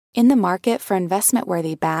In the market for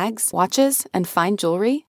investment-worthy bags, watches, and fine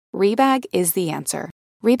jewelry, Rebag is the answer.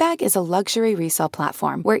 Rebag is a luxury resale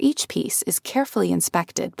platform where each piece is carefully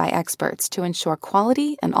inspected by experts to ensure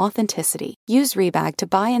quality and authenticity. Use Rebag to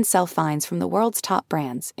buy and sell finds from the world's top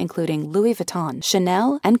brands, including Louis Vuitton,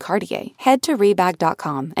 Chanel, and Cartier. Head to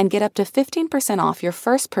Rebag.com and get up to 15% off your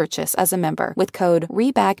first purchase as a member with code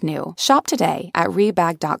REBAGNEW. Shop today at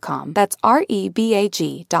Rebag.com. That's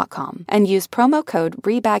REBAG.com. And use promo code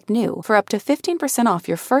REBAGNEW for up to 15% off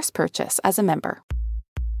your first purchase as a member.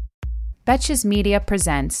 Betches Media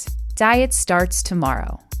presents Diet Starts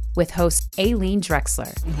Tomorrow with host Aileen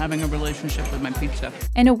Drexler. I'm having a relationship with my pizza.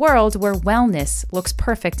 In a world where wellness looks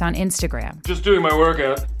perfect on Instagram, just doing my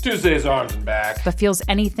workout, Tuesdays arms and back, but feels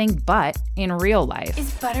anything but in real life.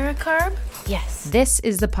 Is butter a carb? Yes. This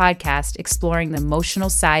is the podcast exploring the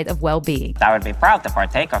emotional side of well-being. I would be proud to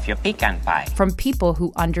partake of your pecan pie. From people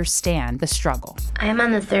who understand the struggle. I am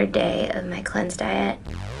on the third day of my cleanse diet.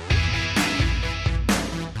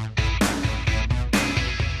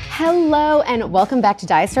 Hello and welcome back to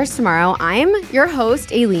Diet Starts Tomorrow. I'm your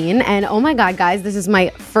host, Aileen, and oh my God, guys, this is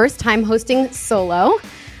my first time hosting solo.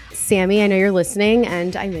 Sammy, I know you're listening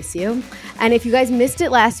and I miss you. And if you guys missed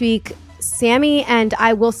it last week, Sammy and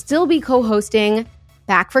I will still be co-hosting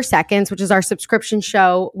Back for Seconds, which is our subscription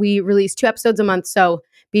show. We release 2 episodes a month, so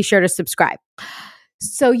be sure to subscribe.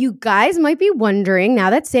 So you guys might be wondering,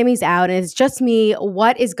 now that Sammy's out and it's just me,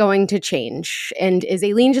 what is going to change? And is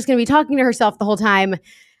Aileen just going to be talking to herself the whole time?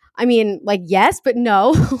 I mean, like, yes, but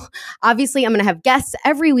no. Obviously, I'm going to have guests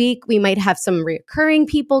every week. We might have some recurring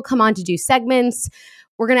people come on to do segments.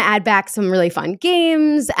 We're going to add back some really fun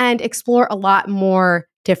games and explore a lot more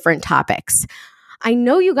different topics. I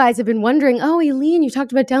know you guys have been wondering, oh, Aileen, you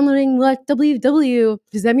talked about downloading WW.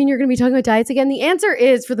 Does that mean you're going to be talking about diets again? The answer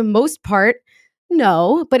is, for the most part,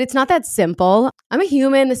 no, but it's not that simple. I'm a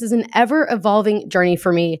human. This is an ever-evolving journey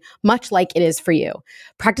for me, much like it is for you.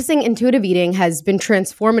 Practicing intuitive eating has been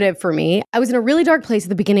transformative for me. I was in a really dark place at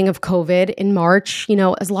the beginning of COVID in March,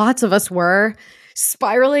 as lots of us were,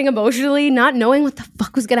 spiraling emotionally, not knowing what the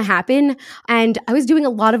fuck was going to happen. And I was doing a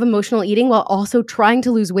lot of emotional eating while also trying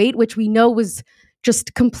to lose weight, which we know was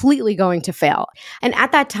just completely going to fail. And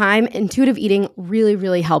at that time, intuitive eating really,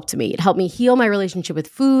 really helped me. It helped me heal my relationship with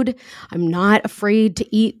food. I'm not afraid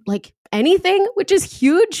to eat like anything, which is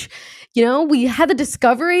huge. We had the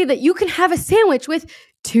discovery that you can have a sandwich with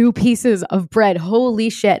 2 pieces of bread.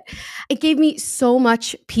 Holy shit. It gave me so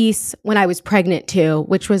much peace when I was pregnant too,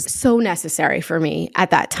 which was so necessary for me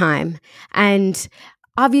at that time. And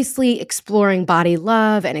obviously, exploring body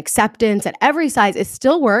love and acceptance at every size is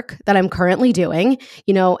still work that I'm currently doing,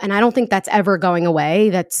 and I don't think that's ever going away.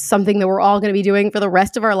 That's something that we're all going to be doing for the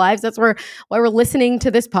rest of our lives. That's why we're listening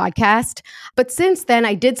to this podcast. But since then,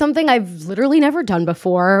 I did something I've literally never done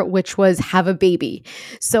before, which was have a baby.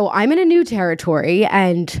 So I'm in a new territory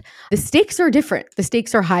and the stakes are different. The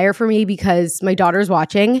stakes are higher for me because my daughter's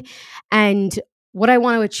watching, and what I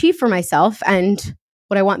want to achieve for myself and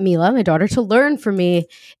what I want Mila, my daughter, to learn from me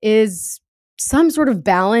is some sort of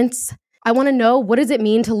balance. I want to know, what does it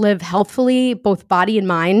mean to live healthfully, both body and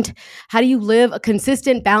mind? How do you live a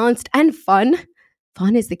consistent, balanced, and fun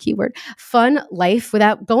is the key word, fun life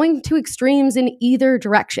without going to extremes in either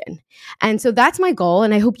direction? And so that's my goal.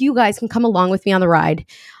 And I hope you guys can come along with me on the ride.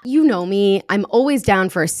 You know me, I'm always down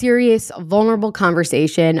for a serious, vulnerable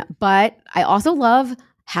conversation, but I also love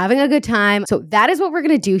having a good time. So that is what we're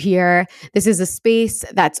going to do here. This is a space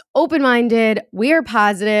that's open-minded. We're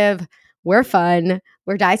positive. We're fun.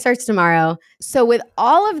 Where Diet Starts Tomorrow. So with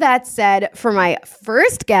all of that said, for my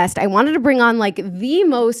first guest, I wanted to bring on the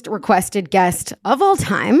most requested guest of all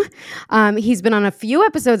time. He's been on a few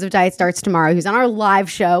episodes of Diet Starts Tomorrow. He's on our live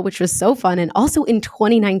show, which was so fun, and also in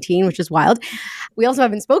 2019, which is wild. We also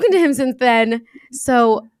haven't spoken to him since then.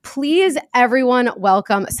 So please, everyone,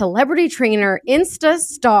 welcome celebrity trainer, Insta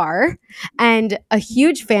star, and a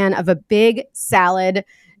huge fan of a big salad,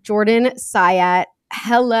 Jordan Syatt.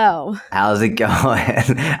 Hello. How's it going?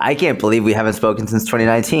 I can't believe we haven't spoken since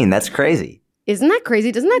 2019. That's crazy. Isn't that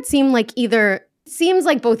crazy? Doesn't that seem like seems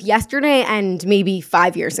like both yesterday and maybe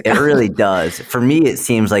 5 years ago? It really does. For me, it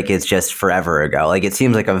seems like it's just forever ago. It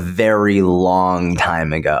seems like a very long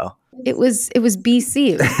time ago. It was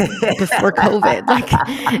BC before COVID.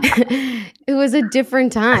 It was a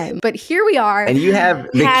different time. But here we are. And you have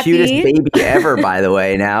the cutest baby ever, by the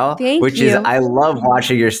way, now. Thank you. I love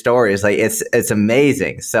watching your stories. It's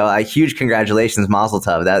amazing. So a huge congratulations, Mazel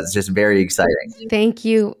Tov. That's just very exciting. Thank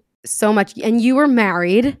you so much. And you were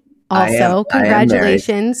married also.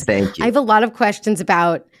 Congratulations. Thank you. I have a lot of questions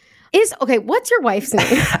about what's your wife's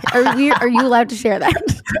name? Are you allowed to share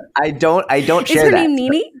that? I don't share that. Is her name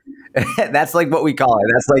Nini? That's like what we call her.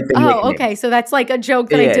 That's like the nickname. Oh, okay. So that's like a joke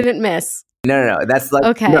that I didn't miss. No. That's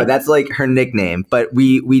like that's like her nickname. But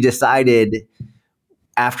we decided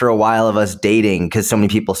after a while of us dating, because so many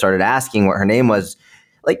people started asking what her name was,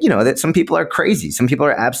 like, that some people are crazy. Some people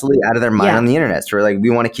are absolutely out of their mind on the internet. So we're like, we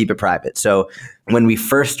want to keep it private. So when we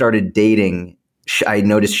first started dating, I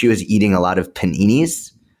noticed she was eating a lot of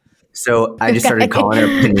paninis. So I just started calling her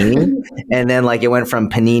Panini. And then like it went from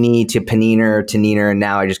Panini to Paniner to Neener. And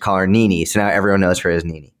now I just call her Nini. So now everyone knows her as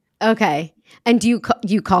Nini. Okay. And do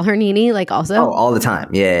you call her Nini like also? Oh, all the time.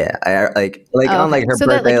 Yeah. On like her so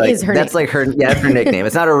birthday. That, is her that's name. like her. Yeah, that's her nickname.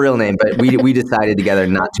 It's not her real name, but we decided together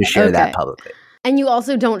not to share that publicly. And you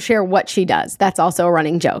also don't share what she does. That's also a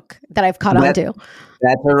running joke that I've caught on to.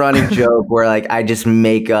 That's a running joke where like I just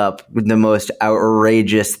make up the most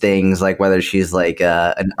outrageous things, like whether she's like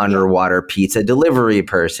an underwater pizza delivery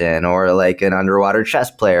person or like an underwater chess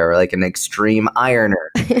player or like an extreme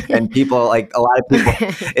ironer. And people, like a lot of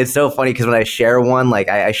people, it's so funny because when I share one, like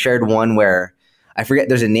I shared one where I forget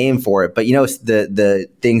there's a name for it, but the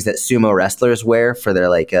things that sumo wrestlers wear for their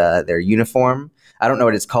like their uniform. I don't know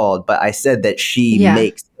what it's called, but I said that she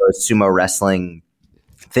makes those sumo wrestling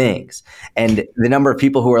things. And the number of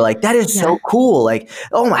people who were like, that is so cool. Like,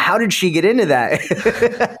 oh, how did she get into that?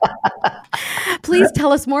 Please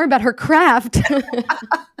tell us more about her craft.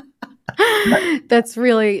 That's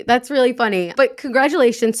really funny. But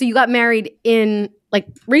congratulations. So you got married in like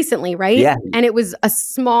recently, right? Yeah. And it was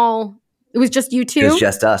it was just you two? It was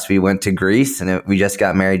just us. We went to Greece and we just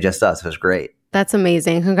got married, just us. It was great. That's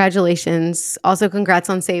amazing. Congratulations. Also, congrats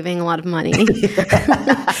on saving a lot of money.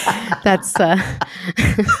 That's a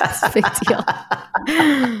big deal.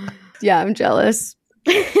 Yeah, I'm jealous.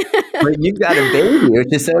 But you've got a baby,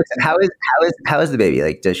 which is so exciting. How is the baby?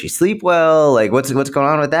 Like, does she sleep well? Like, what's going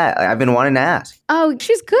on with that? I've been wanting to ask. Oh,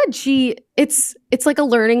 she's good. It's like a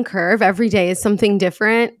learning curve. Every day is something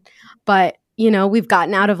different. But, we've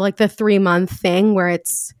gotten out of like the 3-month thing where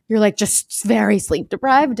you're like just very sleep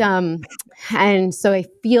deprived. And so I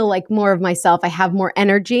feel like more of myself. I have more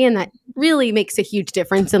energy, and that really makes a huge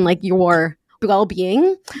difference in like your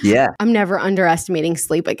well-being. Yeah. I'm never underestimating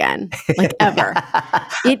sleep again, like ever.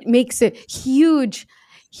 It makes a huge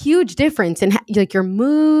difference in like your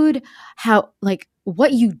mood, how like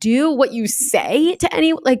what you do, what you say to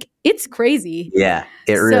anyone. Like it's crazy. Yeah,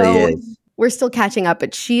 it really is. We're still catching up,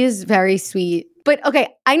 but she is very sweet. But okay,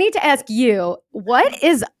 I need to ask you, what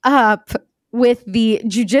is up with the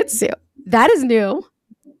jujitsu? That is new.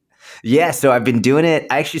 Yeah, so I've been doing it.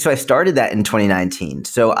 I started that in 2019.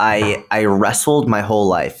 So I wrestled my whole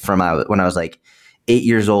life from when I was like 8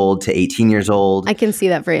 years old to 18 years old. I can see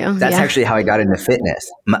that for you. That's actually how I got into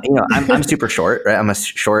fitness. I'm super short, right? I'm a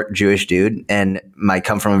short Jewish dude, and I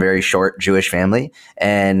come from a very short Jewish family.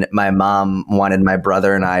 And my mom wanted my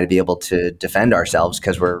brother and I to be able to defend ourselves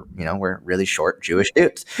because we're really short Jewish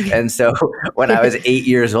dudes. And so when I was 8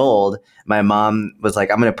 years old, my mom was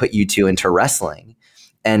like, "I'm going to put you two into wrestling."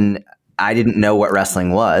 And I didn't know what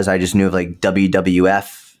wrestling was. I just knew of like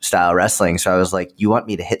WWF style wrestling. So I was like, "You want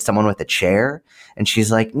me to hit someone with a chair?" And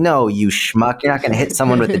she's like, "No, you schmuck. You're not going to hit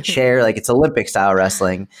someone with a chair. Like it's Olympic style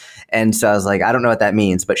wrestling." And so I was like, I don't know what that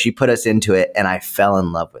means, but she put us into it and I fell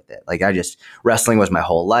in love with it. Like wrestling was my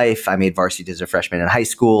whole life. I made varsity as a freshman in high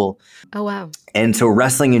school. Oh, wow. And so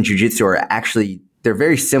wrestling and jiu-jitsu are actually, they're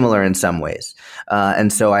very similar in some ways.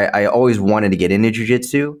 And so I always wanted to get into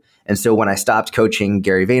jiu-jitsu. And so when I stopped coaching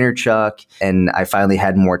Gary Vaynerchuk and I finally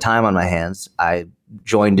had more time on my hands, I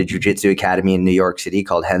joined a jiu-jitsu academy in New York City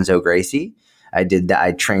called Renzo Gracie. I did that.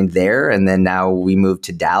 I trained there, and then now we moved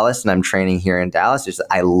to Dallas, and I'm training here in Dallas.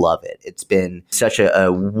 I love it. It's been such a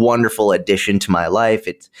wonderful addition to my life.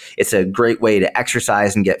 It's a great way to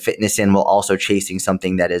exercise and get fitness in while also chasing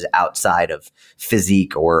something that is outside of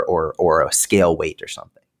physique or a scale weight or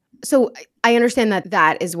something. So I understand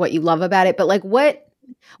that is what you love about it, but like what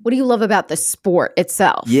do you love about the sport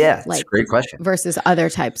itself? Yeah, that's a great question. Versus other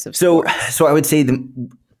types of sports. So I would say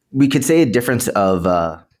we could say a difference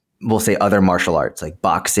of we'll say other martial arts like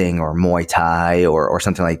boxing or Muay Thai or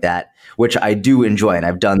something like that, which I do enjoy, and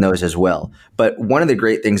I've done those as well. But one of the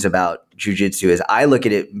great things about jiu-jitsu is I look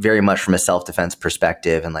at it very much from a self-defense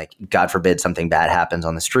perspective, and like, God forbid something bad happens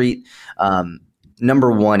on the street.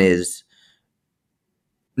 Number one is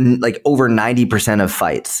like over 90% of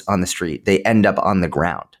fights on the street, they end up on the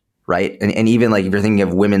ground, right? And even like if you're thinking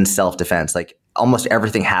of women's self-defense, like almost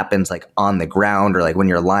everything happens like on the ground or like when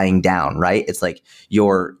you're lying down, right? It's like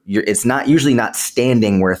it's not usually not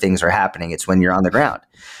standing where things are happening. It's when you're on the ground.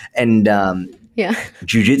 And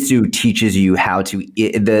jiu-jitsu teaches you how to,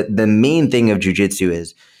 the main thing of jiu-jitsu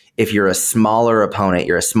is if you're a smaller opponent,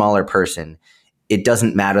 you're a smaller person, it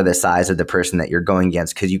doesn't matter the size of the person that you're going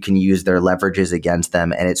against because you can use their leverages against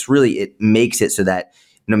them. And it makes it so that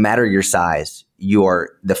no matter your size,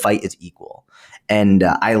 the fight is equal. And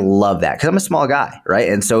I love that because I'm a small guy, right?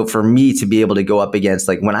 And so for me to be able to go up against,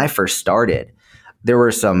 like when I first started, there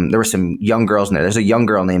were some young girls in there. There's a young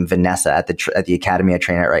girl named Vanessa at the academy I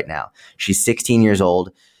train at right now. She's 16 years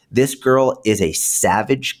old. This girl is a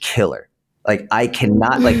savage killer. Like I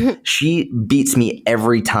cannot, she beats me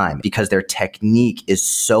every time because their technique is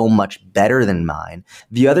so much better than mine.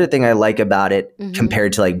 The other thing I like about it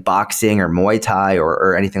compared to like boxing or Muay Thai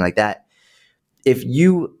or anything like that, if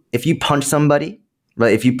you punch somebody,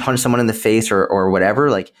 right? If you punch someone in the face or whatever,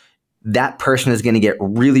 like that person is going to get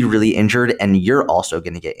really, really injured and you're also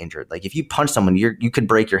going to get injured. Like if you punch someone, you could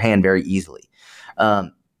break your hand very easily.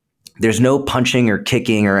 There's no punching or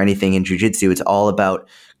kicking or anything in jiu-jitsu. It's all about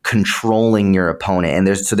controlling your opponent. And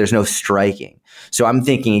there's no striking. So I'm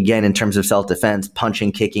thinking again, in terms of self-defense,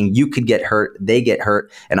 punching, kicking, you could get hurt, they get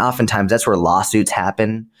hurt. And oftentimes that's where lawsuits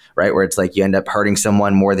happen, right? Where it's like you end up hurting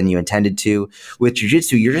someone more than you intended to. With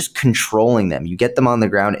jiu-jitsu, you're just controlling them. You get them on the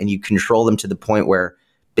ground and you control them to the point where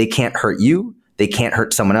they can't hurt you, they can't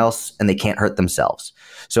hurt someone else, and they can't hurt themselves.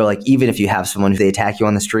 So like even if you have someone who they attack you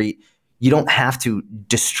on the street, you don't have to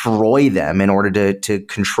destroy them in order to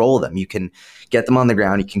control them. You can get them on the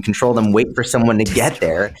ground. You can control them, wait for someone to get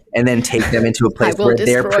there, and then take them into a place where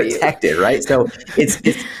they're protected, right? So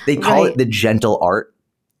they call it the gentle art,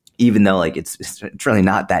 even though like it's really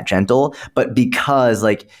not that gentle, but because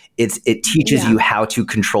like it teaches you how to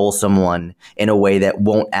control someone in a way that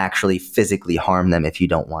won't actually physically harm them if you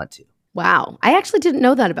don't want to. Wow. I actually didn't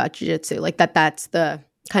know that about jiu-jitsu, like that's the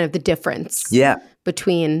kind of the difference. Yeah.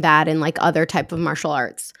 Between that and like other type of martial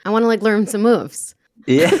arts. I want to like learn some moves.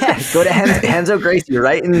 Yeah, go to Renzo Gracie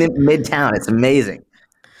right in Midtown. It's amazing.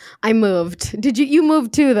 I moved. You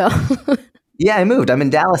moved too though? Yeah, I moved. I'm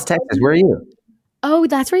in Dallas, Texas. Where are you? Oh,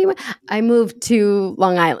 that's where you went? I moved to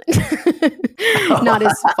Long Island. Not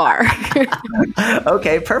as far.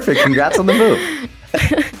 Okay, perfect. Congrats on the move.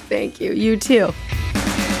 Thank you. You too.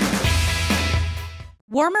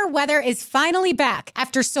 Warmer weather is finally back.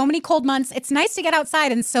 After so many cold months, it's nice to get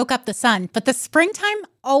outside and soak up the sun, but the springtime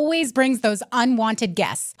always brings those unwanted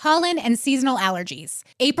guests, pollen and seasonal allergies.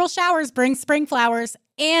 April showers bring spring flowers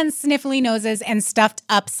and sniffly noses and stuffed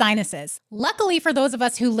up sinuses. Luckily for those of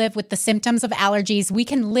us who live with the symptoms of allergies, we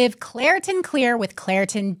can live Claritin Clear with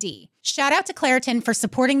Claritin D. Shout out to Claritin for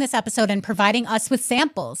supporting this episode and providing us with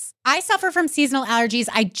samples. I suffer from seasonal allergies.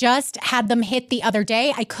 I just had them hit the other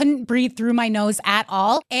day. I couldn't breathe through my nose at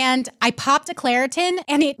all. And I popped a Claritin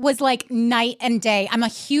and it was like night and day. I'm a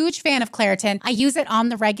huge fan of Claritin. I use it on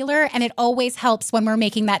the regular and it always helps when we're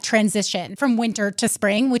making that transition from winter to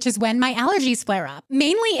spring, which is when my allergies flare up.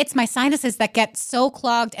 Mainly it's my sinuses that get so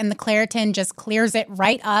clogged and the Claritin just clears it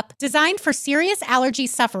right up. Designed for serious allergy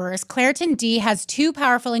sufferers, Claritin D has 2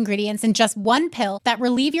 powerful ingredients in just 1 pill that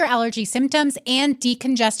relieve your allergy symptoms and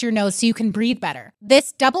decongest your nose so you can breathe better.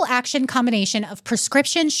 This double action combination of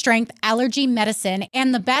prescription strength allergy medicine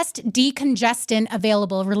and the best decongestant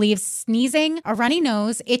available relieves sneezing, a runny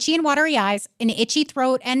nose, itchy and watery eyes, an itchy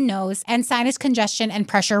throat and nose, and sinus congestion and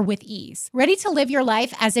pressure with ease. Ready to live your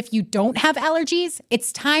life as if you don't have allergies?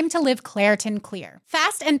 It's time to live Claritin Clear.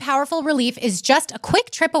 Fast and powerful relief is just a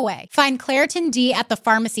quick trip away. Find Claritin D at the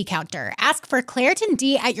pharmacy counter. Ask for Claritin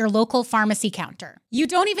D at your local pharmacy counter. You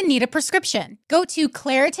don't even need a prescription. Go to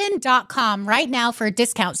Claritin.com right now for a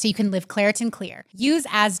discount so you can live Claritin Clear. Use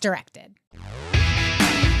as directed.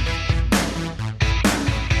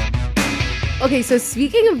 Okay, so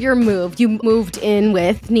speaking of your move, you moved in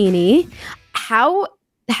with Nini. How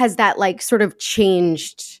has that like sort of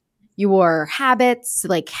changed your habits,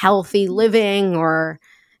 like healthy living or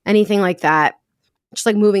anything like that? Just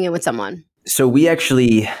like moving in with someone. So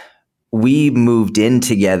we moved in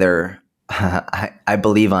together, I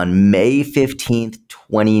believe on May 15th,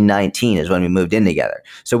 2019 is when we moved in together.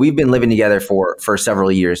 So we've been living together for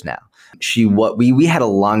several years now. We had a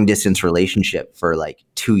long distance relationship for like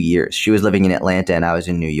 2 years. She was living in Atlanta and I was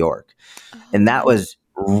in New York. And that was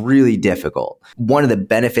really difficult. One of the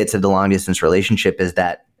benefits of the long distance relationship is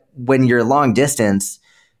that when you're long distance,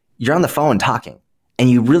 you're on the phone talking and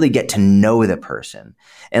you really get to know the person.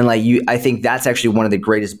 And I think that's actually one of the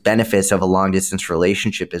greatest benefits of a long distance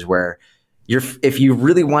relationship is where if you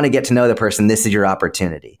really want to get to know the person, this is your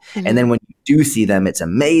opportunity. Mm-hmm. And then when you do see them, it's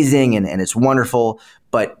amazing and it's wonderful,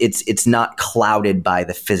 but it's not clouded by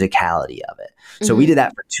the physicality of it. So we did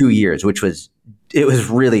that for 2 years, it was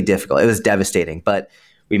really difficult. It was devastating, but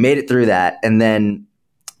we made it through that. And then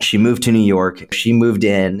she moved to New York. She moved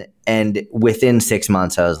in and within 6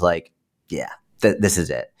 months, I was like, yeah, this is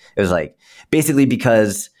it. It was like basically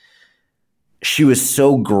because she was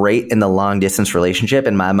so great in the long distance relationship.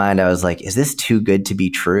 In my mind, I was like, is this too good to be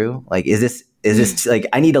true? Like, is this like,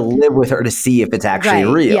 I need to live with her to see if it's actually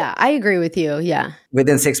real. Yeah, I agree with you. Yeah.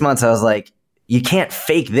 Within 6 months, I was like, you can't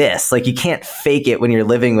fake this. Like, you can't fake it when you're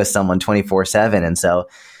living with someone 24/7. And so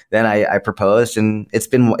then I proposed, and it's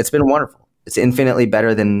been wonderful. It's infinitely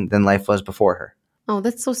better than life was before her. Oh,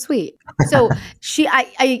 that's so sweet. So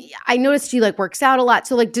I noticed she like works out a lot.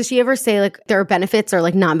 So like, does she ever say like there are benefits or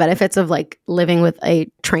like non-benefits of like living with a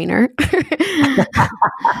trainer?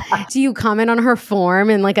 Do you comment on her form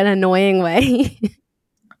in like an annoying way?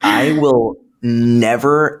 I will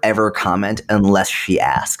never, ever comment unless she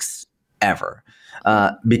asks, ever.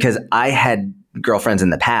 Because I had girlfriends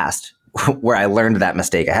in the past where I learned that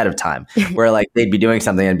mistake ahead of time, where like they'd be doing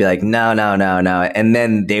something and be like, no. And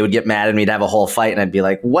then they would get mad at me to have a whole fight. And I'd be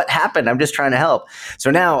like, what happened? I'm just trying to help.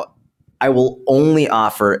 So now I will only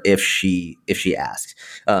offer if she asks.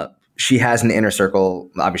 She has an Inner Circle,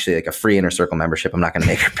 obviously like a free Inner Circle membership. I'm not going to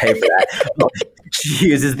make her pay for that. She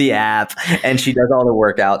uses the app and she does all the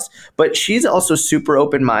workouts, but she's also super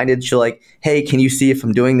open-minded. She'll like, hey, can you see if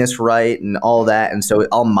I'm doing this right and all that? And so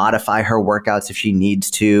I'll modify her workouts if she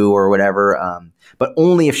needs to or whatever. But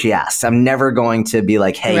only if she asks. I'm never going to be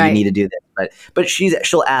like, hey, you need to do this. But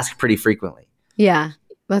she'll ask pretty frequently. Yeah.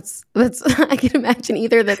 That's I can imagine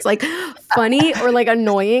either that's like funny or like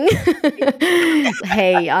annoying.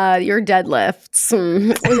 Hey, your deadlifts.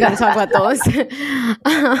 We got to talk about those.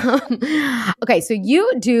 Okay, so you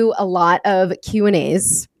do a lot of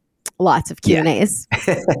Q&As, lots of Q&As.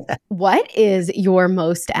 Yeah. What is your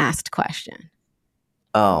most asked question?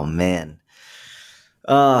 Oh, man.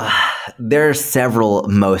 There are several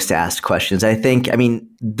most asked questions. I mean,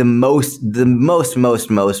 the most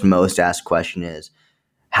asked question is,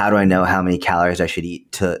 how do I know how many calories I should eat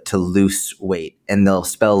to lose weight? And they'll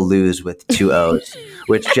spell lose with 2 O's,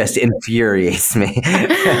 which just infuriates me.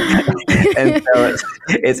 And so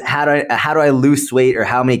it's how do I lose weight, or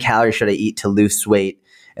how many calories should I eat to lose weight?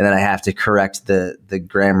 And then I have to correct the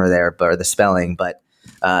grammar there, or the spelling. But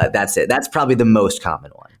that's it. That's probably the most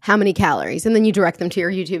common one. How many calories? And then you direct them to your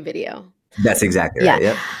YouTube video. That's exactly right.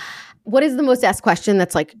 Yep. What is the most asked question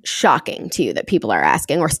that's like shocking to you that people are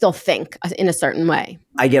asking or still think in a certain way?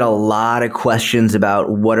 I get a lot of questions about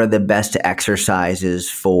what are the best exercises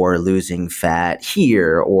for losing fat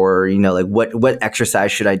here, or, you know, like what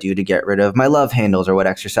exercise should I do to get rid of my love handles, or what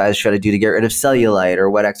exercise should I do to get rid of cellulite, or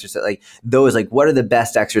what exercise, like those, like what are the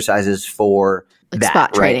best exercises for like that,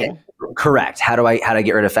 spot training? Right? Correct. How do I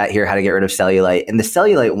get rid of fat here? How to get rid of cellulite? And the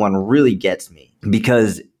cellulite one really gets me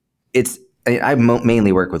because I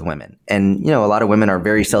mainly work with women, and, you know, a lot of women are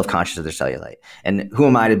very self-conscious of their cellulite. And who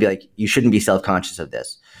am I to be like, you shouldn't be self-conscious of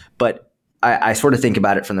this? But I sort of think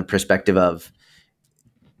about it from the perspective of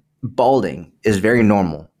balding is very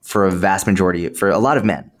normal for a vast majority, for a lot of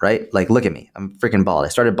men, right? Like, look at me, I'm freaking bald. I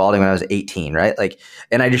started balding when I was 18, right? Like,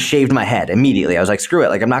 and I just shaved my head immediately. I was like, screw it.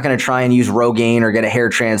 Like, I'm not going to try and use Rogaine or get a hair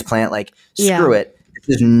transplant. Like, screw it.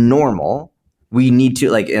 This is normal. We need to,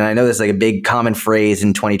 like, and I know this is like a big common phrase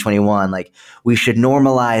in 2021, like, we should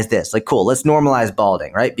normalize this. Like, cool, let's normalize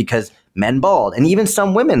balding, right? Because men bald, and even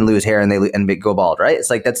some women lose hair and they go bald, right? It's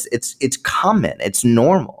like, it's common, it's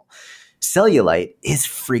normal. Cellulite is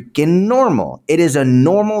freaking normal. It is a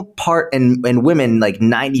normal part, and women, like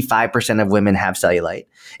 95% of women have cellulite.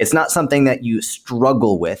 It's not something that you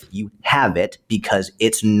struggle with. You have it because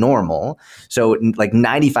it's normal. So like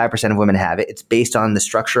 95% of women have it. It's based on the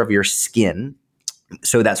structure of your skin.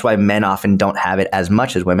 So that's why men often don't have it as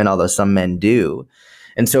much as women, although some men do.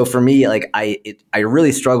 And so for me, like I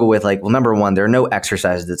really struggle with, like, well, number one, there are no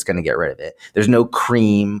exercises that's going to get rid of it. There's no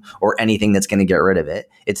cream or anything that's going to get rid of it.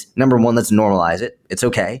 It's number one, let's normalize it. It's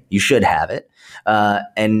okay. You should have it.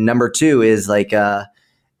 And number two is like,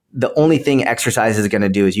 the only thing exercise is going to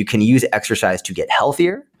do is you can use exercise to get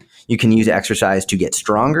healthier. You can use exercise to get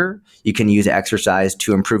stronger. You can use exercise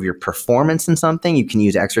to improve your performance in something. You can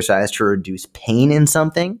use exercise to reduce pain in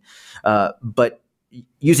something. But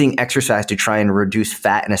using exercise to try and reduce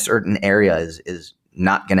fat in a certain area is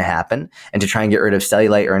not going to happen. And to try and get rid of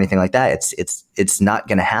cellulite or anything like that, it's not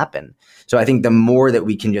going to happen. So I think the more that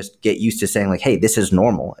we can just get used to saying like, hey, this is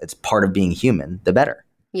normal, it's part of being human, the better.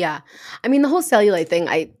 Yeah. I mean, the whole cellulite thing,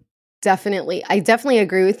 I definitely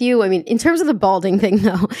agree with you. I mean, in terms of the balding thing,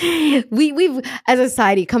 though, we've as a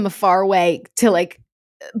society come a far way to like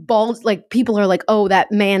bald. Like, people are like, oh,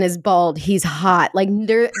 that man is bald, he's hot. Like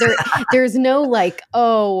there's no like,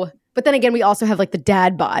 oh. But then again, we also have like the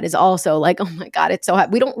dad bod is also like, oh my God, it's so hot.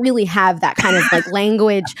 We don't really have that kind of like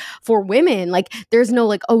language for women. Like, there's no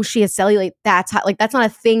like, oh, she has cellulite, that's hot. Like, that's not a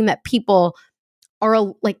thing that people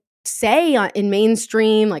are like say in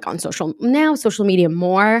mainstream, like on social media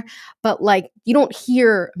more, but like you don't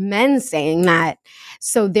hear men saying that.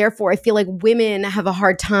 So therefore I feel like women have a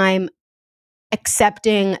hard time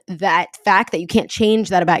accepting that fact that you can't change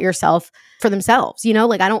that about yourself for themselves. You know,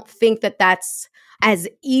 like I don't think that that's as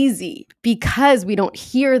easy because we don't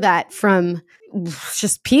hear that from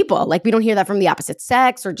just people. Like we don't hear that from the opposite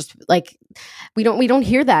sex or just like we don't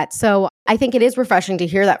hear that. So I think it is refreshing to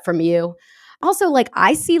hear that from you. Also, like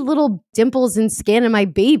I see little dimples and skin in my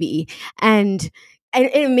baby and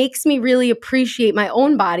it makes me really appreciate my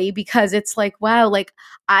own body because it's like, wow, like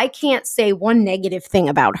I can't say one negative thing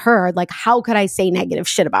about her. Like how could I say negative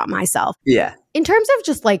shit about myself? Yeah. In terms of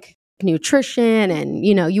just like nutrition and,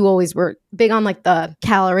 you know, you always were big on like the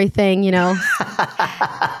calorie thing, you know,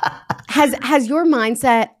 has your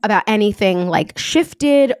mindset about anything like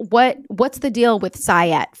shifted? What's the deal with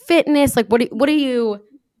Sayat Fitness? Like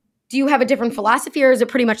do you have a different philosophy or is it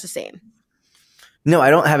pretty much the same? No,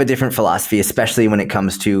 I don't have a different philosophy, especially when it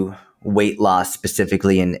comes to weight loss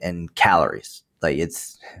specifically and calories. Like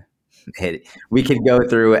we could go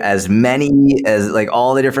through as many as like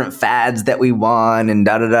all the different fads that we want and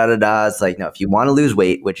da-da-da-da-da. It's like, no, if you want to lose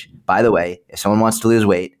weight, which by the way, if someone wants to lose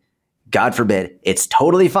weight, God forbid, it's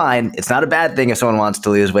totally fine. It's not a bad thing if someone wants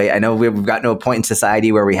to lose weight. I know we've gotten to a point in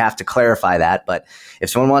society where we have to clarify that, but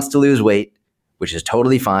if someone wants to lose weight, which is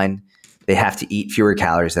totally fine, they have to eat fewer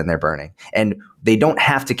calories than they're burning. And they don't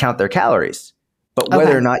have to count their calories. But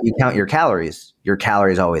whether or not you count your calories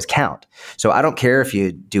always count. So I don't care if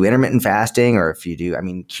you do intermittent fasting or if you do, I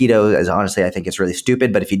mean, keto is honestly, I think it's really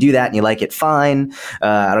stupid. But if you do that and you like it, fine.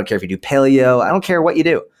 I don't care if you do paleo. I don't care what you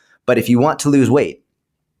do. But if you want to lose weight,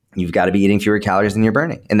 you've got to be eating fewer calories than you're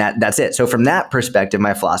burning. And that's it. So from that perspective,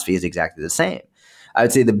 my philosophy is exactly the same. I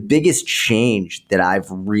would say the biggest change that I've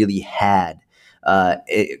really had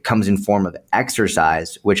it comes in form of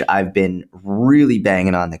exercise, which I've been really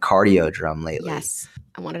banging on the cardio drum lately. Yes.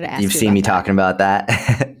 I wanted to ask you You've seen me that. talking about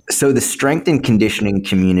that. So the strength and conditioning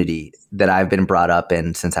community that I've been brought up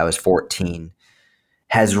in since I was 14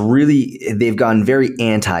 they've gone very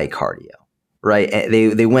anti-cardio, right?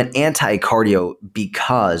 They went anti-cardio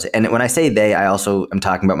because, and when I say they, I also am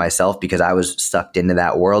talking about myself because I was sucked into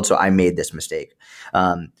that world. So I made this mistake.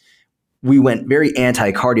 We went very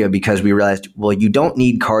anti-cardio because we realized, well, you don't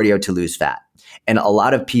need cardio to lose fat. And a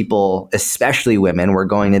lot of people, especially women, were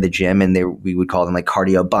going to the gym and we would call them like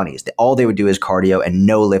cardio bunnies. All they would do is cardio and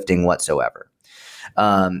no lifting whatsoever.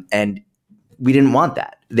 And we didn't want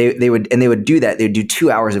that. They would do that. They would do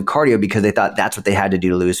 2 hours of cardio because they thought that's what they had to do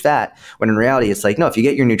to lose fat. When in reality, it's like, no, if you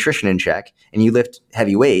get your nutrition in check and you lift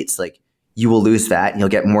heavy weights, like you will lose fat and you'll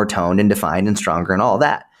get more toned and defined and stronger and all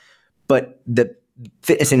that. But the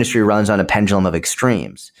fitness industry runs on a pendulum of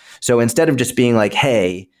extremes. So instead of just being like,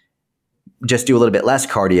 hey, just do a little bit less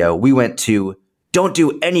cardio, we went to don't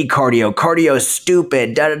do any cardio. Cardio is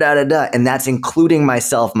stupid, da-da-da-da-da. And that's including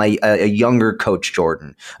myself, a younger coach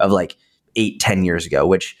Jordan of like 8-10 years ago,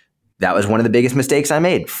 which that was one of the biggest mistakes I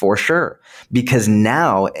made for sure. Because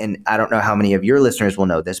now, and I don't know how many of your listeners will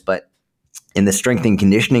know this, but in the strength and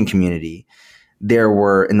conditioning community,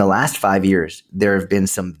 in the last 5 years, there have been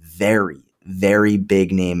some very, very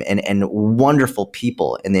big name and wonderful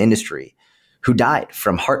people in the industry who died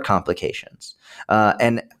from heart complications.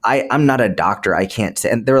 And I'm not a doctor. I can't say,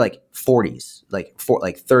 and they're like 40s, like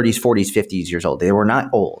 30s, 40s, 50s years old. They were not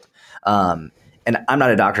old. And I'm not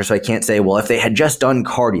a doctor, so I can't say, well, if they had just done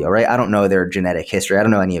cardio, right? I don't know their genetic history. I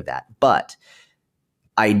don't know any of that. But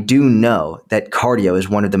I do know that cardio is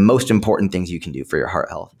one of the most important things you can do for your heart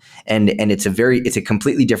health. And it's a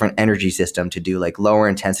completely different energy system to do like lower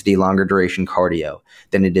intensity, longer duration cardio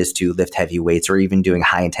than it is to lift heavy weights or even doing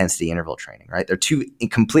high intensity interval training, right? They're two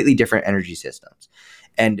completely different energy systems.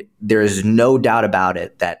 And there is no doubt about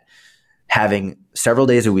it that having several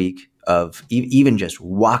days a week of even just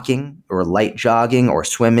walking or light jogging or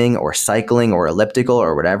swimming or cycling or elliptical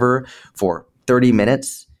or whatever for 30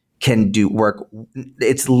 minutes can do work.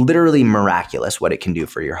 It's literally miraculous what it can do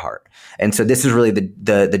for your heart. And so this is really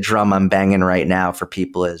the drum I'm banging right now for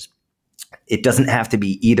people is it doesn't have to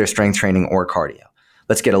be either strength training or cardio.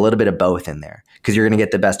 Let's get a little bit of both in there because you're going to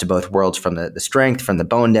get the best of both worlds from the strength, from the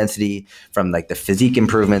bone density, from like the physique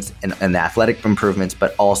improvements and the athletic improvements,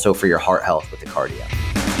 but also for your heart health with the cardio.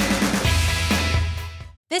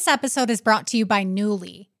 This episode is brought to you by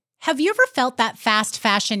Nuuly. Have you ever felt that fast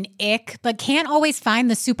fashion ick, but can't always find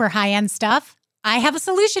the super high-end stuff? I have a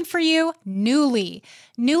solution for you, Nuuly.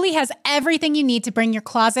 Nuuly has everything you need to bring your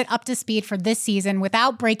closet up to speed for this season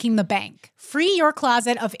without breaking the bank. Free your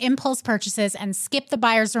closet of impulse purchases and skip the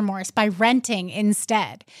buyer's remorse by renting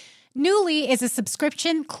instead. Nuuly is a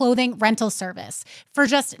subscription clothing rental service. For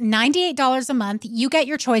just $98 a month, you get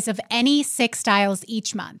your choice of any 6 styles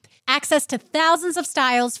each month. Access to thousands of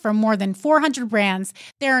styles from more than 400 brands.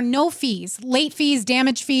 There are no fees, late fees,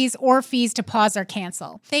 damage fees, or fees to pause or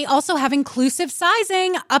cancel. They also have inclusive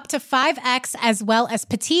sizing up to 5X as well as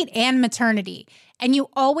petite and maternity. And you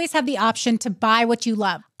always have the option to buy what you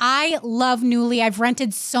love. I love Nuuly. I've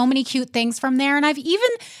rented so many cute things from there, and I've even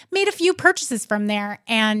made a few purchases from there,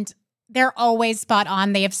 and they're always spot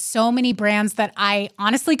on. They have so many brands that I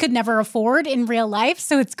honestly could never afford in real life,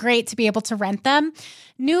 so it's great to be able to rent them.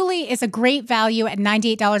 Nuuly is a great value at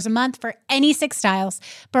 $98 a month for any 6 styles,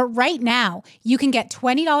 but right now, you can get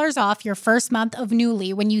 $20 off your first month of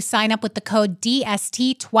Nuuly when you sign up with the code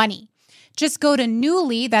DST20. Just go to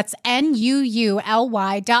Nuuly, that's NUULY.com,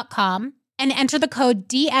 and enter the code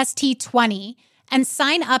DST20 and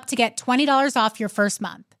sign up to get $20 off your first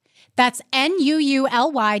month. That's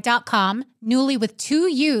NUULY.com, Nuuly with 2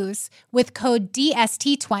 U's, with code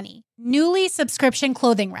DST20. Nuuly subscription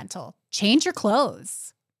clothing rental. Change your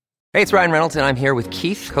clothes. Hey, it's Ryan Reynolds, and I'm here with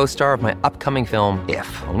Keith, co-star of my upcoming film,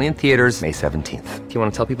 If, only in theaters May 17th. Do you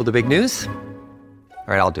want to tell people the big news?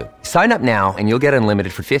 All right, I'll do it. Sign up now and you'll get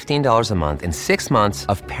unlimited for $15 a month and 6 months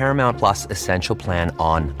of Paramount Plus Essential Plan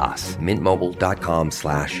on us.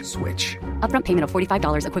 MintMobile.com/switch. Upfront payment of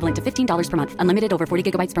 $45 equivalent to $15 per month. Unlimited over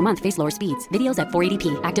 40 gigabytes per month. Face lower speeds. Videos at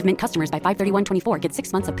 480p. Active Mint customers by 531.24 get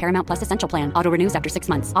 6 months of Paramount Plus Essential Plan. Auto renews after 6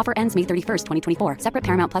 months. Offer ends May 31st, 2024. Separate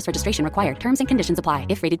Paramount Plus registration required. Terms and conditions apply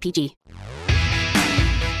if rated PG.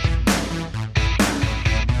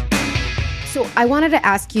 So I wanted to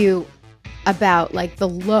ask you about like the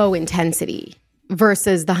low intensity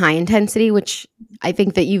versus the high intensity, which I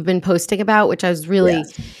think that you've been posting about, which I was really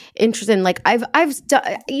interested in. Like I've done,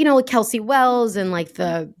 like Kelsey Wells and like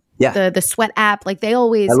the Sweat app, like they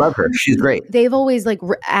always, I love her. She's great. They've always like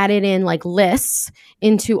added in like lists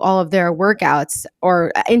into all of their workouts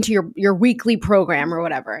or into your weekly program or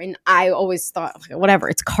whatever. And I always thought, okay, whatever,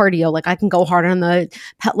 it's cardio. Like I can go hard on my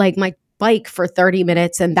bike for 30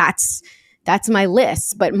 minutes and that's my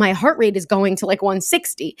list, but my heart rate is going to like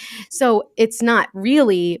 160. So it's not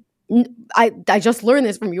really, I just learned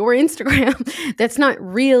this from your Instagram. That's not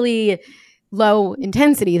really low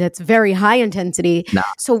intensity. That's very high intensity. No.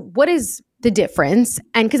 So what is the difference?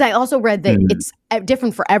 And because I also read that it's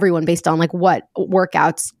different for everyone based on like what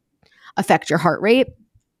workouts affect your heart rate.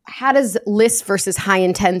 How does list versus high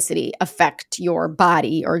intensity affect your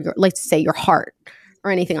body or let's say your heart? Or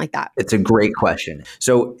anything like that? It's a great question.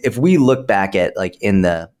 So if we look back at like in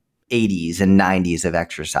the 80s and 90s of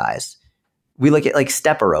exercise, we look at like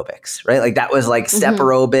step aerobics, right? Like that was like step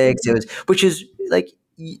aerobics. It was, which is like,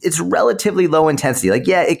 it's relatively low intensity. Like,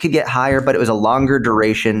 yeah, it could get higher, but it was a longer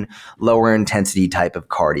duration, lower intensity type of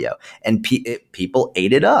cardio. And people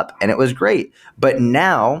ate it up and it was great. But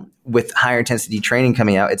now with higher intensity training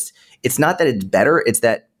coming out, it's not that it's better. It's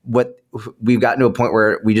that what we've gotten to a point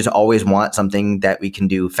where we just always want something that we can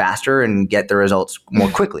do faster and get the results more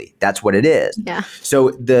quickly. That's what it is. Yeah. So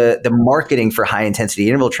the marketing for high intensity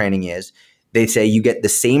interval training is they say you get the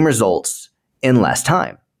same results in less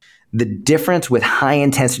time. The difference with high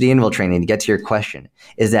intensity interval training, to get to your question,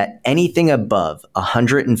 is that anything above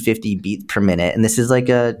 150 beats per minute, and this is like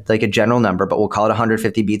a general number, but we'll call it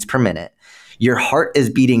 150 beats per minute, your heart is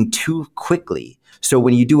beating too quickly. So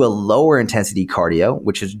when you do a lower intensity cardio,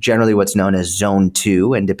 which is generally what's known as zone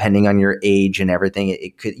 2, and depending on your age and everything,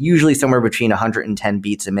 it could usually somewhere between 110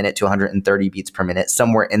 beats a minute to 130 beats per minute,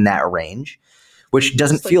 somewhere in that range, which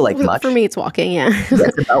doesn't feel like much. For me, it's walking, yeah.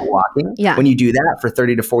 That's about walking. Yeah. When you do that for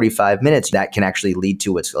 30 to 45 minutes, that can actually lead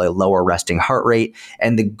to what's a lower resting heart rate.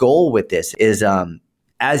 And the goal with this is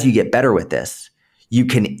as you get better with this, you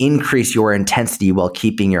can increase your intensity while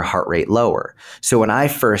keeping your heart rate lower. So when I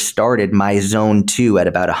first started, my zone 2 at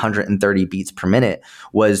about 130 beats per minute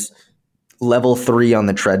was level 3 on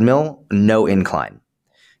the treadmill, no incline.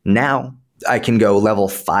 Now I can go level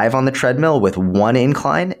 5 on the treadmill with 1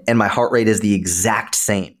 incline and my heart rate is the exact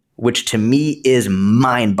same, which to me is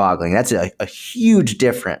mind-boggling. That's a huge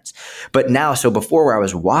difference. But now, so before where I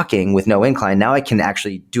was walking with no incline, now I can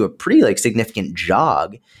actually do a pretty like significant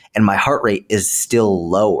jog and my heart rate is still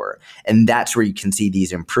lower. And that's where you can see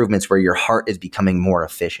these improvements where your heart is becoming more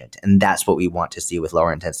efficient. And that's what we want to see with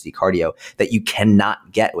lower intensity cardio that you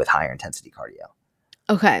cannot get with higher intensity cardio.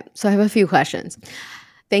 Okay, so I have a few questions.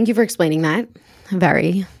 Thank you for explaining that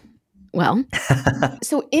very well.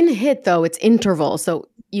 So in HIIT though, it's interval. So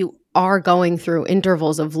you are going through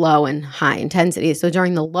intervals of low and high intensity. So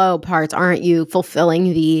during the low parts, aren't you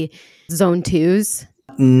fulfilling the zone 2s?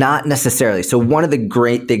 Not necessarily. So one of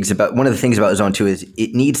the things about zone 2 is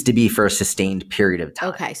it needs to be for a sustained period of time.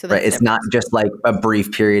 Okay, so right? It's not just like a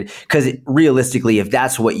brief period, because realistically, if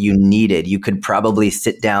that's what you needed, you could probably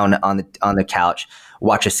sit down on the couch,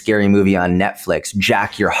 watch a scary movie on Netflix,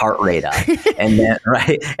 jack your heart rate up,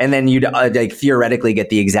 and then you'd like theoretically get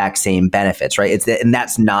the exact same benefits, right? And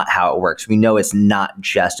that's not how it works. We know it's not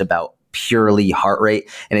just about purely heart rate,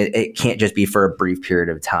 and it can't just be for a brief period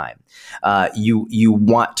of time. You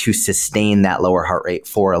want to sustain that lower heart rate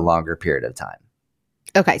for a longer period of time.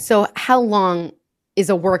 Okay, so how long is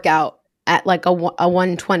a workout at like a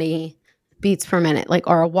 120 beats per minute, like,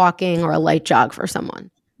 or a walking or a light jog for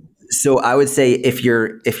someone? So I would say if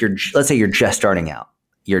you're let's say you're just starting out,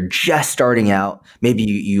 maybe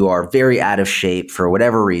you are very out of shape for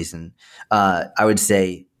whatever reason. I would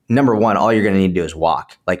say, number one, all you're going to need to do is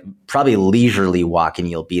walk, like probably leisurely walk, and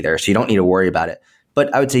you'll be there. So you don't need to worry about it.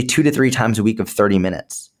 But I would say 2 to 3 times a week of 30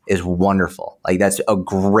 minutes is wonderful. Like that's a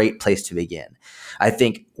great place to begin. I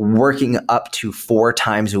think working up to 4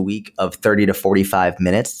 times a week of 30 to 45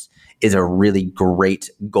 minutes is a really great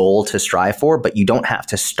goal to strive for, but you don't have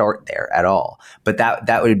to start there at all. But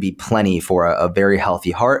that would be plenty for a very healthy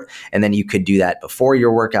heart. And then you could do that before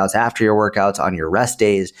your workouts, after your workouts, on your rest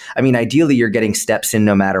days. I mean, ideally, you're getting steps in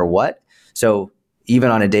no matter what. So even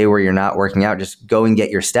on a day where you're not working out, just go and get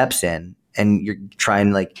your steps in, and you're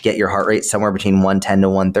trying like get your heart rate somewhere between 110 to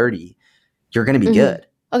 130. You're going to be good.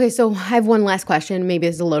 Okay, so I have one last question. Maybe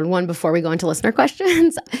it's a loaded one before we go into listener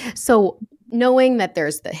questions. So knowing that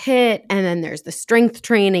there's the HIIT, and then there's the strength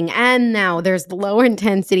training, and now there's the lower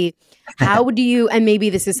intensity, how do you, and maybe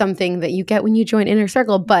this is something that you get when you join Inner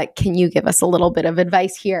Circle, but can you give us a little bit of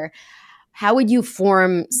advice here? How would you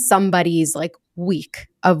form somebody's like week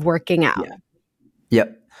of working out? Yeah.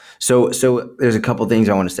 Yep. So there's a couple things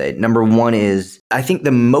I want to say. Number one is, I think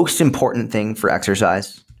the most important thing for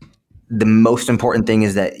exercise, the most important thing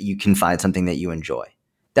is that you can find something that you enjoy.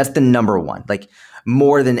 That's the number one. Like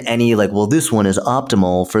more than any, like, well, this one is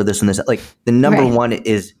optimal for this and this. Like the number one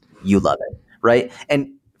is you love it, right?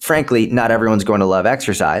 And frankly, not everyone's going to love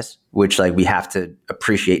exercise, which like we have to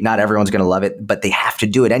appreciate. Not everyone's going to love it, but they have to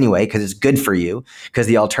do it anyway because it's good for you. Because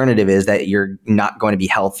the alternative is that you're not going to be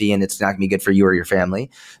healthy and it's not going to be good for you or your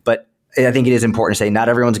family. But I think it is important to say not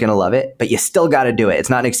everyone's going to love it, but you still got to do it. It's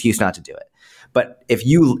not an excuse not to do it. But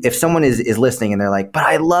if someone is listening and they're like, but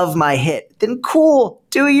I love my HIIT, then cool,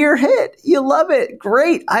 do your HIIT. You love it.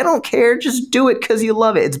 Great. I don't care. Just do it because you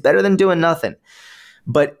love it. It's better than doing nothing.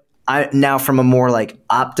 But now from a more like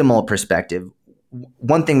optimal perspective,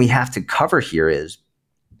 one thing we have to cover here is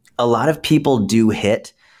a lot of people do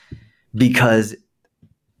HIIT because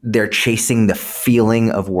they're chasing the feeling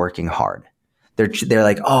of working hard. They're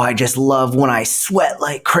like, oh, I just love when I sweat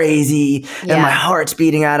like crazy and my heart's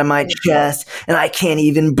beating out of my chest and I can't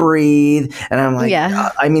even breathe. And I'm like,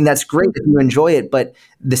 I mean, that's great if you enjoy it, but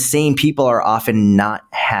the same people are often not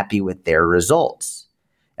happy with their results.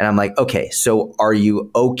 And I'm like, okay, so are you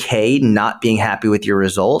okay not being happy with your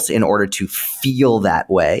results in order to feel that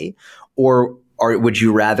way? Or would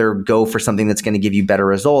you rather go for something that's going to give you better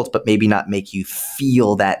results, but maybe not make you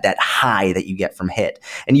feel that high that you get from HIIT?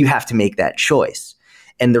 And you have to make that choice.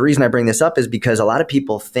 And the reason I bring this up is because a lot of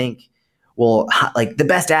people think, well, like the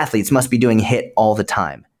best athletes must be doing HIIT all the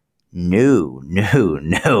time. No,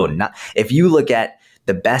 not. If you look at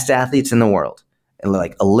the best athletes in the world,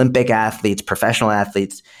 like Olympic athletes, professional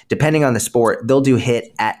athletes, depending on the sport, they'll do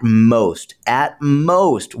HIIT at most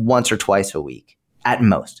once or twice a week, at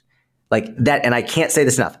most. Like that, and I can't say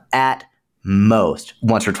this enough, at most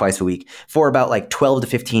once or twice a week for about like 12 to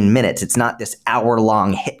 15 minutes. It's not this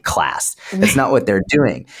hour-long HIIT class. That's not what they're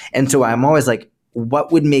doing. And so I'm always like,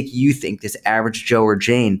 what would make you think, this average Joe or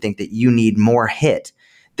Jane, think that you need more HIIT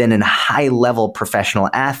than a high-level professional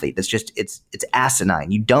athlete? That's just, it's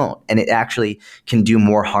asinine. You don't. And it actually can do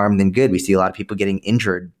more harm than good. We see a lot of people getting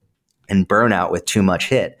injured and burnout with too much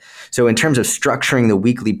HIIT. So in terms of structuring the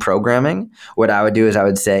weekly programming, what I would do is I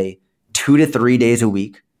would say 2 to 3 days a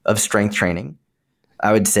week of strength training.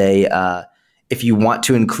 I would say if you want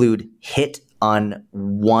to include HIIT on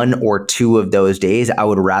 1 or 2 of those days, I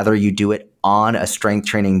would rather you do it on a strength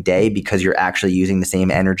training day because you're actually using the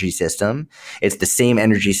same energy system. It's the same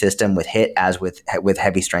energy system with HIIT as with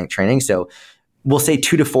heavy strength training. So we'll say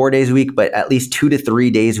 2 to 4 days a week, but at least 2 to 3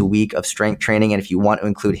 days a week of strength training. And if you want to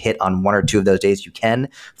include HIIT on 1 or 2 of those days, you can,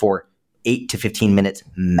 for 8 to 15 minutes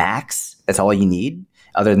max. That's all you need.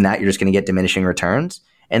 Other than that, you're just going to get diminishing returns.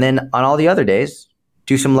 And then on all the other days,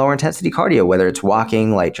 do some lower intensity cardio, whether it's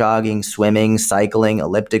walking, light jogging, swimming, cycling,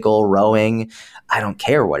 elliptical, rowing. I don't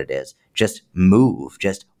care what it is. just move,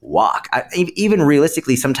 just walk. Even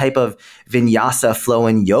realistically, some type of vinyasa flow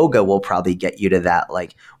in yoga will probably get you to that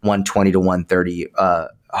like 120 to 130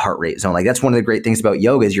 heart rate zone. Like that's one of the great things about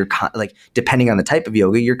yoga is you're like, depending on the type of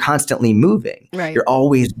yoga, you're constantly moving. Right. You're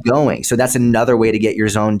always going. So that's another way to get your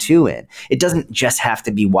zone 2 in. It doesn't just have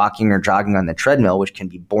to be walking or jogging on the treadmill, which can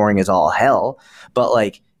be boring as all hell, but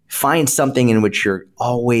like find something in which you're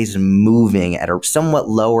always moving at a somewhat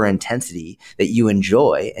lower intensity that you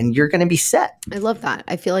enjoy, and you're going to be set. I love that.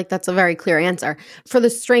 I feel like that's a very clear answer. For the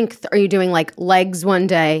strength, are you doing like legs one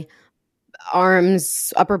day,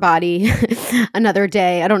 arms, upper body another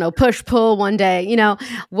day? I don't know, push, pull one day. You know,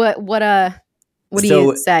 what do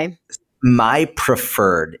you say? My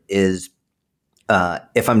preferred is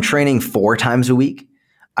if I'm training 4 times a week,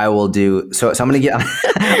 I will do so. I'm going to get.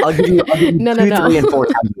 I'll give you 2, 3, and 4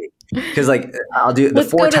 times a week because like I'll do the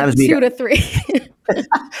Let's 4 times a week. 2 to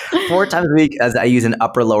 3. 4 times a week as I use an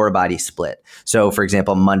upper lower body split. So for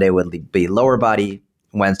example, Monday would be lower body,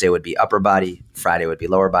 Wednesday would be upper body, Friday would be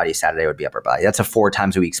lower body, Saturday would be upper body. That's a 4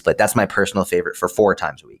 times a week split. That's my personal favorite for 4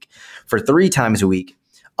 times a week. For 3 times a week,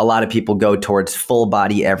 a lot of people go towards full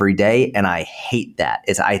body every day, and I hate that.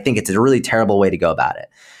 I think it's a really terrible way to go about it.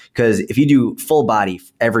 Because if you do full body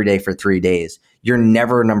every day for 3 days, you're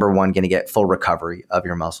never, number one, going to get full recovery of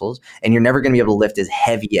your muscles. And you're never going to be able to lift as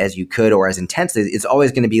heavy as you could or as intense. It's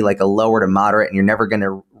always going to be like a lower to moderate, and you're never going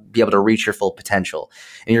to be able to reach your full potential.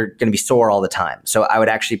 And you're going to be sore all the time. So I would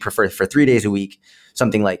actually prefer for 3 days a week,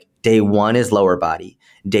 something like day 1 is lower body,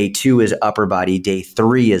 day 2 is upper body, day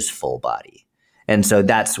 3 is full body. And so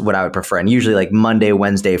that's what I would prefer. And usually like Monday,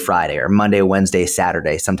 Wednesday, Friday, or Monday, Wednesday,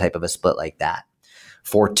 Saturday, some type of a split like that.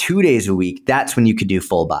 For 2 days a week, that's when you could do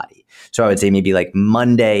full body. So I would say maybe like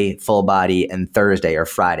Monday full body and Thursday or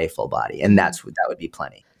Friday full body. And that would be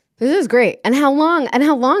plenty. This is great. And how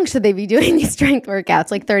long should they be doing these strength workouts?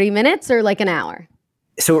 Like 30 minutes or like an hour?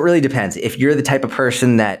 So it really depends. If you're the type of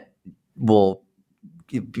person that will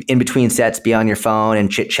in between sets be on your phone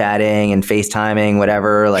and chit-chatting and FaceTiming,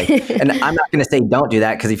 whatever, like, and I'm not going to say don't do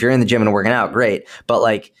that, because if you're in the gym and working out, great. But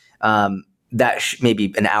like, that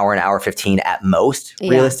maybe an hour 15 at most,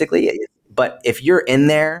 realistically. But if you're in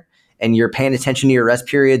there and you're paying attention to your rest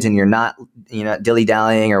periods and you're not,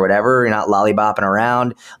 dilly-dallying or whatever, you're not lollybopping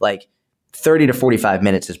around, like 30 to 45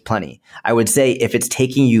 minutes is plenty. I would say if it's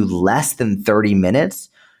taking you less than 30 minutes,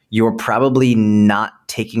 you're probably not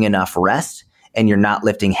taking enough rest and you're not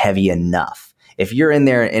lifting heavy enough. If you're in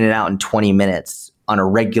there in and out in 20 minutes on a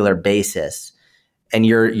regular basis, and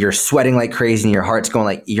you're sweating like crazy and your heart's going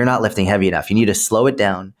like, you're not lifting heavy enough. You need to slow it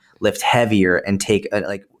down, lift heavier, and take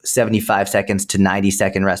like 75 seconds to 90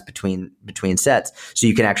 second rest between sets so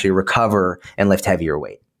you can actually recover and lift heavier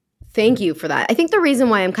weight. Thank you for that. I think the reason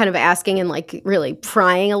why I'm kind of asking and like really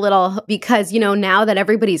prying a little, because, now that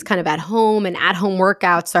everybody's kind of at home and at home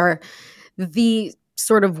workouts are the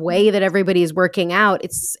sort of way that everybody is working out,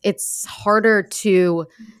 it's harder to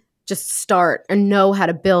just start and know how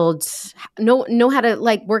to build, know how to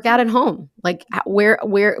like work out at home. Like where,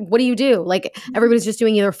 what do you do? Like everybody's just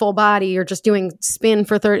doing either full body or just doing spin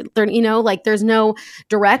for 30, like there's no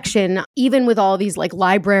direction. Even with all these like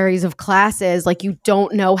libraries of classes, like you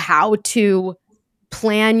don't know how to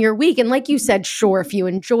plan your week. And like you said, sure, if you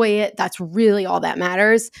enjoy it, that's really all that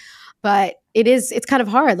matters. But it's kind of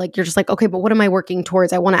hard. Like you're just like, okay, but what am I working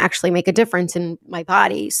towards? I want to actually make a difference in my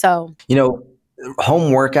body. So,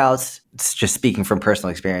 home workouts, just speaking from personal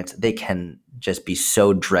experience, they can just be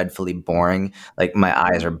so dreadfully boring. Like my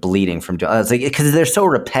eyes are bleeding from doing. It's like because they're so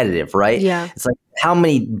repetitive, right? Yeah. It's like how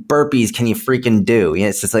many burpees can you freaking do?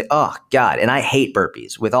 It's just like, oh God. And I hate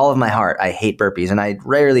burpees with all of my heart. I hate burpees, and I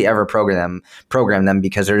rarely ever program them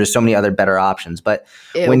because there's just so many other better options. But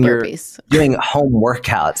when burpees. You're doing home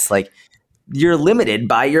workouts, like, you're limited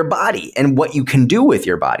by your body and what you can do with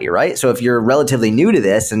your body, right? So if you're relatively new to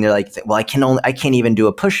this and you're like, well, I can't even do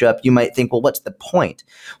a push-up, you might think, well, what's the point?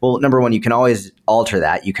 Well, number one, you can always alter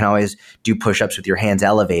that. You can always do push-ups with your hands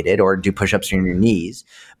elevated or do push-ups on your knees.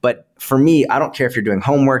 But for me, I don't care if you're doing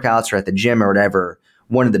home workouts or at the gym or whatever.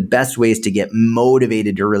 One of the best ways to get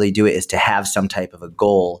motivated to really do it is to have some type of a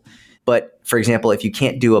goal. But for example, if you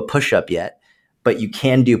can't do a push-up yet, but you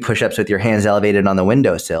can do push-ups with your hands elevated on the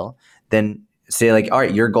windowsill, then say like, all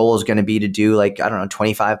right, your goal is going to be to do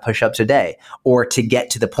 25 push-ups a day, or to get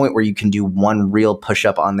to the point where you can do one real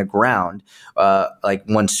push-up on the ground, like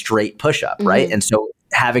one straight push-up, right? And so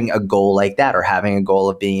having a goal like that, or having a goal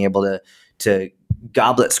of being able to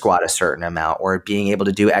goblet squat a certain amount, or being able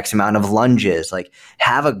to do X amount of lunges, like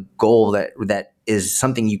have a goal that is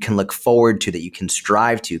something you can look forward to, that you can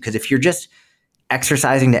strive to. Because if you're just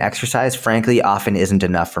exercising to exercise, frankly, often isn't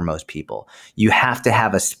enough for most people. You have to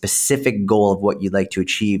have a specific goal of what you'd like to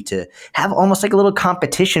achieve to have almost like a little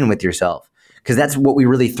competition with yourself. Because that's what we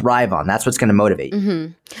really thrive on. That's what's going to motivate you.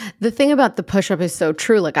 Mm-hmm. The thing about the push-up is so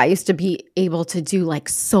true. Like I used to be able to do like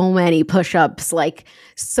so many push-ups, like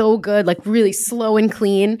so good, like really slow and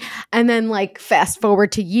clean. And then like fast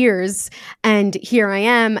forward to years and here I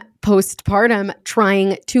am postpartum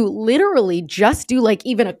trying to literally just do like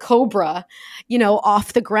even a cobra,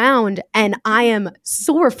 off the ground. And I am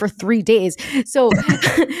sore for 3 days. So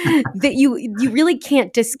that you really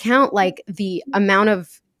can't discount like the amount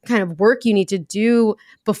of kind of work you need to do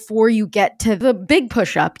before you get to the big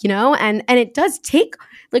push-up, and it does take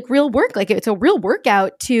like real work. Like it's a real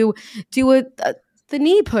workout to do the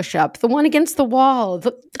knee push-up, the one against the wall,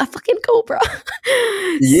 a fucking cobra.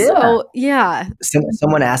 Yeah. So, yeah.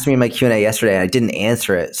 Someone asked me in my Q&A yesterday, and I didn't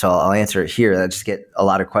answer it, so I'll answer it here. I just get a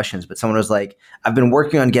lot of questions, but someone was like, I've been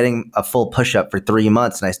working on getting a full push-up for 3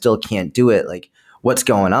 months and I still can't do it. Like, what's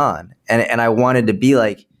going on? And I wanted to be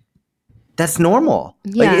like, that's normal.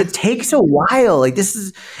 Yeah. Like it takes a while. Like this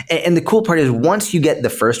is, and the cool part is once you get the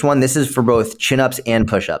first one, this is for both chin-ups and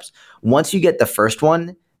push-ups. Once you get the first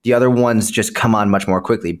one, the other ones just come on much more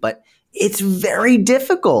quickly. But it's very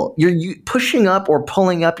difficult. You're pushing up or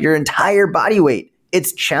pulling up your entire body weight.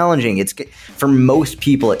 It's challenging. It's for most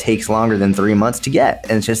people, it takes longer than 3 months to get.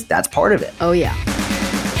 And it's just, that's part of it. Oh yeah.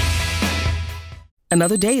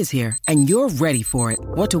 Another day is here and you're ready for it.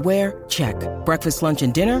 What to wear? Check. Breakfast, lunch,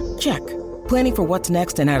 and dinner? Check. Planning for what's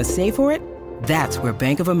next and how to save for it? That's where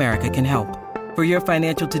Bank of America can help. For your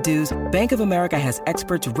financial to-dos, Bank of America has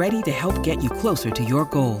experts ready to help get you closer to your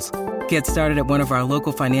goals. Get started at one of our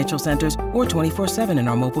local financial centers or 24/7 in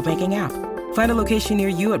our mobile banking app. Find a location near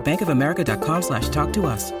you at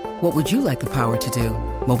bankofamerica.com/talktous. What would you like the power to do?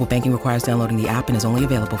 Mobile banking requires downloading the app and is only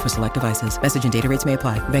available for select devices. Message and data rates may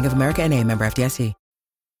apply. Bank of America NA, member FDIC.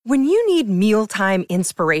 When you need mealtime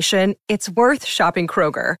inspiration, it's worth shopping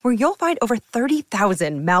Kroger, where you'll find over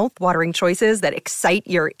 30,000 mouth-watering choices that excite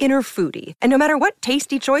your inner foodie. And no matter what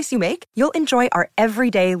tasty choice you make, you'll enjoy our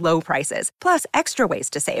everyday low prices, plus extra ways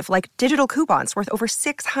to save, like digital coupons worth over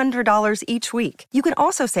 $600 each week. You can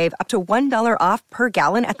also save up to $1 off per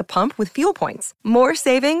gallon at the pump with fuel points. More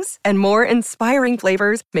savings and more inspiring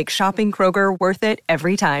flavors make shopping Kroger worth it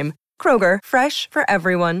every time. Kroger, fresh for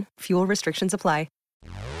everyone. Fuel restrictions apply.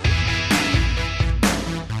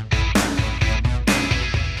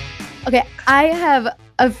 Okay, I have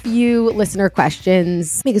a few listener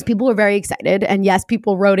questions because people were very excited. And yes,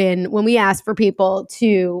 people wrote in when we asked for people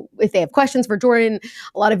to, if they have questions for Jordan,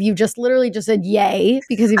 a lot of you just literally just said yay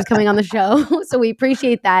because he was coming on the show. So we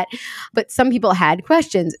appreciate that. But some people had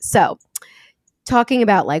questions. So talking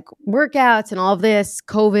about like workouts and all of this,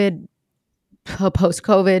 COVID,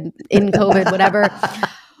 post-COVID, in COVID, whatever.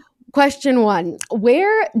 Question 1,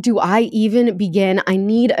 where do I even begin? I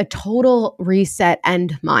need a total reset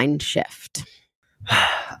and mind shift.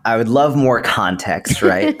 I would love more context,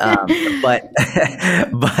 right? But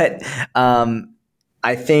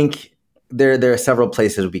I think there are several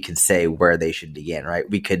places we could say where they should begin, right?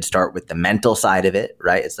 We could start with the mental side of it,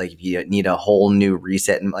 right? It's like if you need a whole new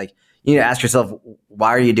reset and like you need to ask yourself,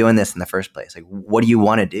 why are you doing this in the first place? Like, what do you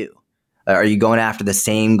want to do? Are you going after the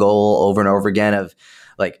same goal over and over again of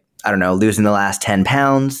like, I don't know, losing the last 10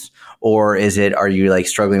 pounds? Or are you like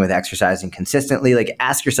struggling with exercising consistently? Like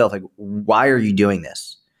ask yourself, like, why are you doing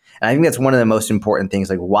this? And I think that's one of the most important things.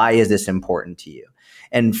 Like, why is this important to you?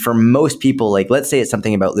 And for most people, like, let's say it's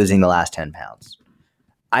something about losing the last 10 pounds.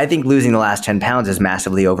 I think losing the last 10 pounds is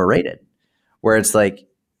massively overrated, where it's like,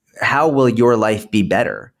 how will your life be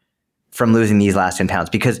better from losing these last 10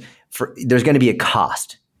 pounds? Because there's going to be a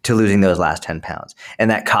cost to losing those last 10 pounds.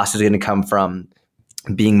 And that cost is going to come from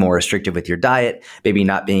being more restrictive with your diet, maybe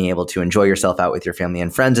not being able to enjoy yourself out with your family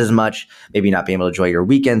and friends as much, maybe not being able to enjoy your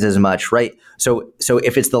weekends as much, right? So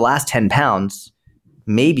if it's the last 10 pounds,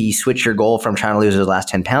 maybe switch your goal from trying to lose those last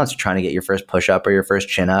 10 pounds to trying to get your first push-up or your first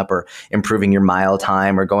chin-up or improving your mile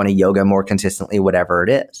time or going to yoga more consistently, whatever it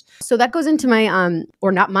is. So that goes into my,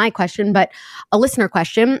 or not my question, but a listener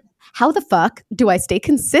question. How the fuck do I stay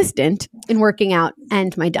consistent in working out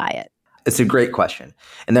and my diet? It's a great question.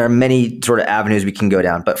 And there are many sort of avenues we can go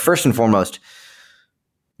down. But first and foremost,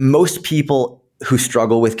 most people who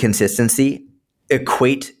struggle with consistency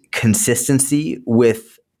equate consistency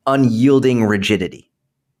with unyielding rigidity,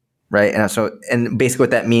 right? And basically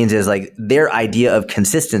what that means is like their idea of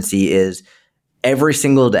consistency is every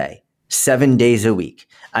single day, 7 days a week,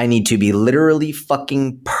 I need to be literally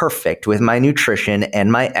fucking perfect with my nutrition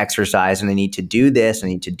and my exercise. And I need to do this. I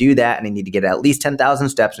need to do that. And I need to get at least 10,000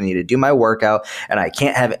 steps. I need to do my workout. And I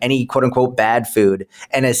can't have any quote unquote bad food.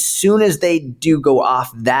 And as soon as they do go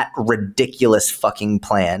off that ridiculous fucking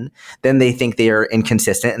plan, then they think they are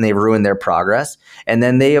inconsistent and they ruin their progress. And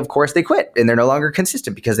then they quit and they're no longer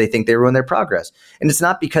consistent because they think they ruined their progress. And it's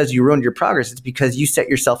not because you ruined your progress. It's because you set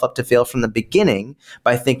yourself up to fail from the beginning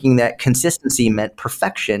by thinking that consistency meant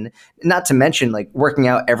perfection. Not to mention like working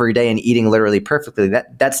out every day and eating literally perfectly.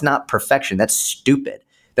 That's not perfection. That's stupid.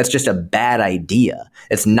 That's just a bad idea.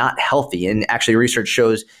 It's not healthy. And actually research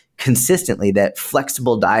shows consistently that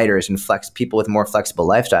flexible dieters and people with more flexible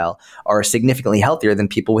lifestyle are significantly healthier than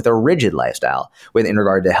people with a rigid lifestyle in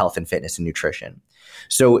regard to health and fitness and nutrition.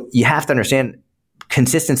 So you have to understand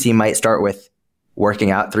consistency might start with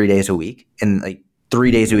working out 3 days a week and like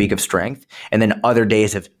 3 days a week of strength, and then other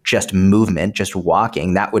days of just movement, just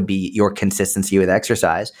walking. That would be your consistency with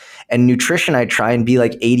exercise. And nutrition, I try and be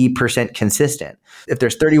like 80% consistent. If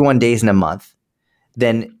there's 31 days in a month,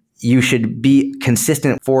 then you should be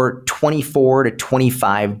consistent for 24 to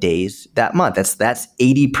 25 days that month. That's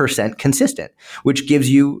 80% consistent, which gives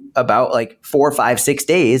you about like 4, 5, 6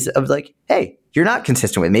 days of like, hey, you're not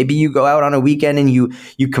consistent with. Maybe you go out on a weekend and you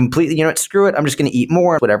completely, you know what, screw it. I'm just going to eat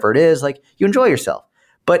more, whatever it is. Like you enjoy yourself.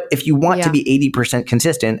 But if you want to be 80%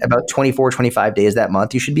 consistent about 24, 25 days that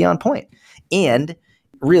month, you should be on point. And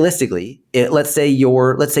realistically, let's say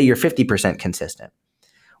you're 50% consistent.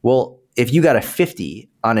 Well, if you got a 50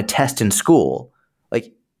 on a test in school,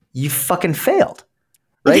 like you fucking failed,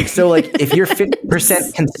 right? So like if you're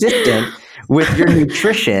 50% consistent with your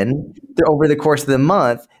nutrition over the course of the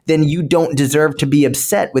month, then you don't deserve to be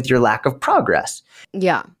upset with your lack of progress.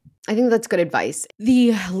 Yeah. I think that's good advice.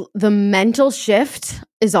 The mental shift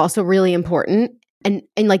is also really important. And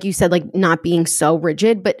like you said, like not being so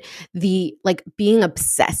rigid, but the like being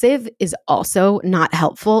obsessive is also not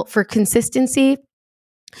helpful for consistency,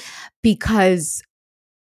 because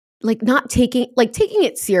like not taking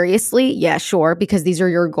it seriously. Yeah, sure. Because these are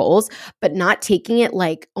your goals, but not taking it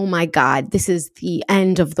like, oh my God, this is the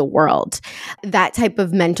end of the world. That type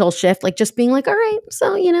of mental shift, like just being like, all right,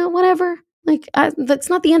 so, whatever. Like, that's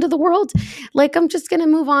not the end of the world. Like, I'm just going to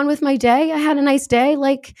move on with my day. I had a nice day.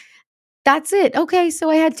 Like, that's it. Okay, so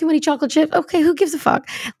I had too many chocolate chips. Okay, who gives a fuck?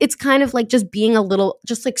 It's kind of like just being a little,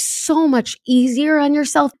 just like so much easier on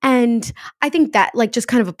yourself. And I think that like just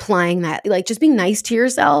kind of applying that, like just being nice to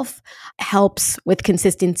yourself helps with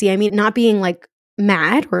consistency. I mean, not being like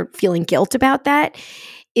mad or feeling guilt about that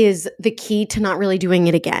is the key to not really doing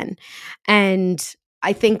it again. And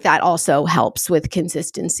I think that also helps with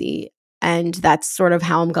consistency. And that's sort of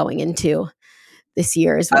how I'm going into this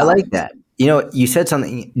year as well. I like that. You said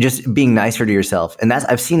something, just being nicer to yourself. And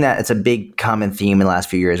I've seen that it's a big common theme in the last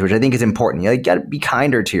few years, which I think is important. You got to be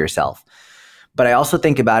kinder to yourself. But I also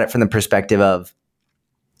think about it from the perspective of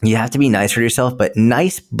you have to be nicer to yourself, but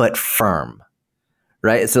nice, but firm,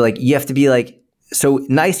 right? So like you have to be like, so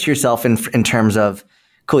nice to yourself in terms of,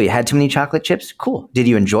 cool, you had too many chocolate chips? Cool. Did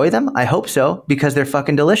you enjoy them? I hope so, because they're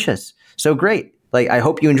fucking delicious. So great. Like, I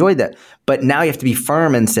hope you enjoyed that. But now you have to be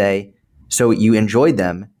firm and say, so you enjoyed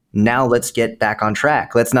them. Now let's get back on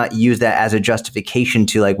track. Let's not use that as a justification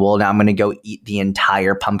to like, well, now I'm going to go eat the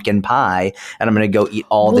entire pumpkin pie and I'm going to go eat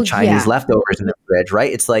all the Chinese leftovers in the fridge,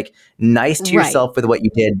 right? It's like nice to yourself with what you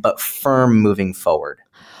did, but firm moving forward.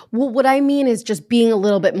 Well, what I mean is just being a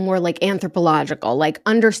little bit more like anthropological, like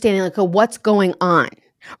understanding like what's going on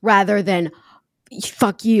rather than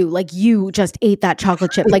fuck you, like you just ate that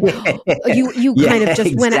chocolate chip, like you kind of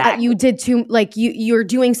just went out, you did too, like you're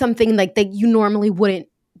doing something like that you normally wouldn't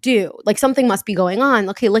do, like something must be going on.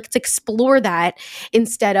 Okay, let's explore that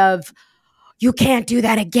instead of you can't do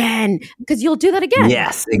that again, because you'll do that again.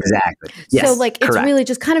 Yes, exactly. Yes, so like it's really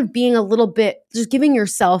just kind of being a little bit, just giving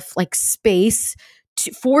yourself like space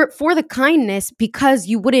for the kindness, because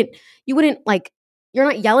you wouldn't like, you're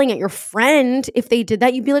not yelling at your friend if they did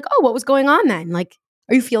that. You'd be like, oh, what was going on then? Like,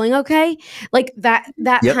 are you feeling okay? Like that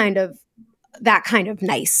kind of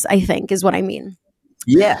nice, I think, is what I mean.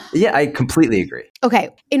 Yeah, I completely agree. Okay.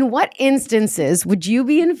 In what instances would you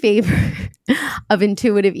be in favor of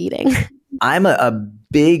intuitive eating? I'm a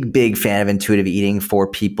big fan of intuitive eating for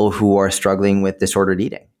people who are struggling with disordered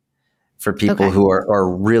eating. For people who are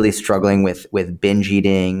really struggling with binge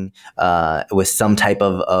eating, with some type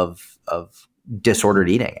of disordered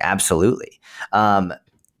eating. Absolutely.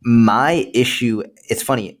 My issue, it's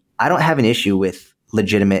funny, I don't have an issue with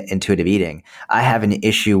legitimate intuitive eating. I have an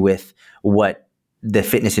issue with what the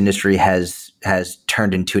fitness industry has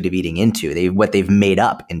turned intuitive eating into. What they've made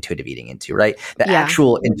up intuitive eating into, right? The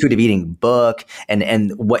actual intuitive eating book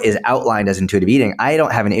and what is outlined as intuitive eating, I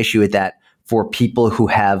don't have an issue with that for people who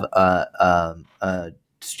have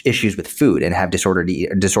issues with food and have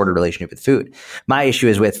disordered relationship with food. My issue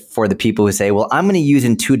is for the people who say, well, I'm going to use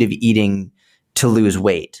intuitive eating to lose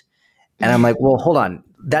weight. And I'm like, well, hold on.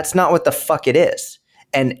 That's not what the fuck it is.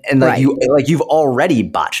 And like you've already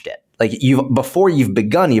botched it. Like before you've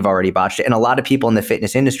begun, you've already botched it. And a lot of people in the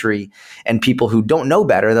fitness industry and people who don't know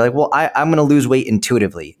better, they're like, well, I'm going to lose weight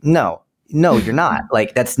intuitively. No, you're not.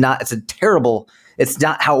 Like it's not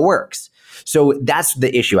how it works. So that's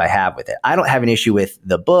the issue I have with it. I don't have an issue with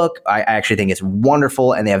the book. I actually think it's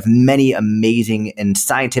wonderful. And they have many amazing and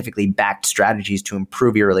scientifically backed strategies to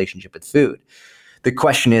improve your relationship with food. The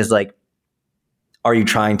question is like, are you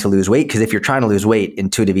trying to lose weight? Because if you're trying to lose weight,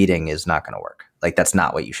 intuitive eating is not going to work. Like that's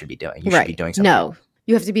not what you should be doing. You should be doing something. No,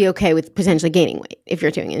 you have to be okay with potentially gaining weight if you're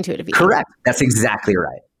doing intuitive eating. Correct. That's exactly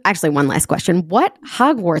right. Actually, one last question. What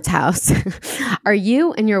Hogwarts house are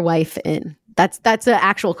you and your wife in? That's an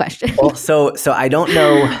actual question. Well, so I don't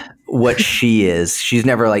know what she is. She's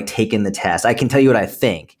never like taken the test. I can tell you what I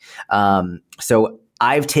think. So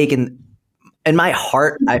I've taken in my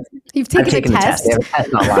heart. You've taken the test. They have a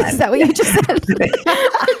test online. Is that what you just said?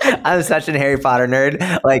 I'm such a Harry Potter nerd.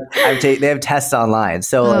 Like they have tests online.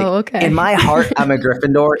 So in my heart, I'm a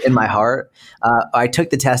Gryffindor. In my heart, I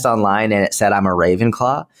took the test online and it said I'm a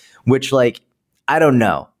Ravenclaw, which like I don't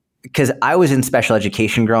know. Because I was in special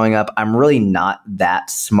education growing up, I'm really not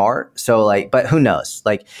that smart. So like, but who knows?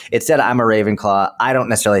 Like it said I'm a Ravenclaw. I don't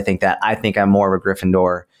necessarily think that. I think I'm more of a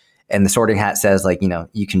Gryffindor. And the Sorting Hat says like,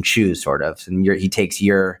 you can choose sort of. And he takes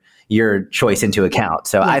your choice into account.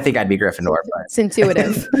 So I think I'd be Gryffindor. But. It's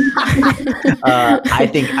intuitive. I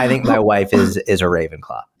think my wife is a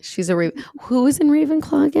Ravenclaw. She's who is in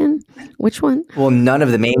Ravenclaw again? Which one? Well, none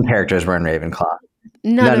of the main characters were in Ravenclaw.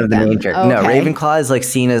 None of the them. main characters. No, Ravenclaw is like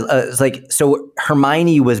seen as so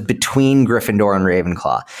Hermione was between Gryffindor and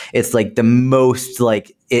Ravenclaw. It's like the most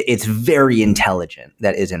like it's very intelligent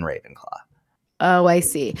that is in Ravenclaw. Oh, I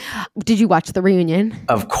see. Did you watch the reunion?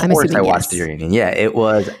 Of course I watched the reunion. Yeah, it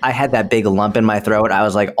was. I had that big lump in my throat. I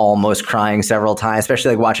was like almost crying several times,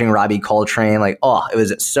 especially like watching Robbie Coltrane. Like, oh, it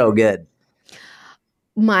was so good.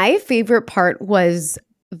 My favorite part was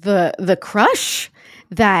the crush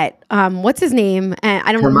that what's his name? And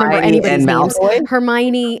I don't remember anybody's names.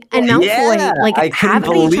 Hermione and Malfoy, like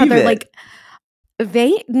having each other. Like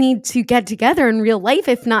they need to get together in real life.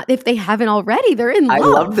 If they haven't already, they're in love. I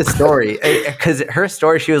love the story because her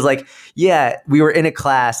story. She was like, "Yeah, we were in a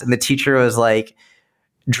class, and the teacher was like,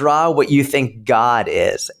 draw what you think God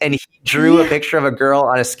is," and he drew a picture of a girl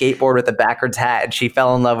on a skateboard with a backwards hat, and she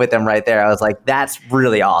fell in love with him right there. I was like, "That's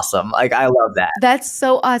really awesome!" Like, I love that. That's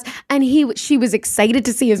so awesome. And she was excited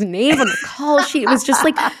to see his name on the call sheet. It was just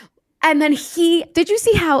like. And then did you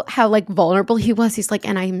see how like vulnerable he was? He's like,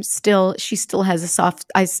 and I still have a soft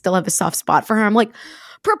spot for her. I'm like,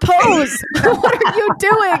 propose. What are you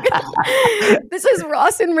doing? This is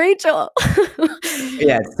Ross and Rachel.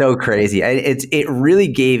 Yeah, it's so crazy. It really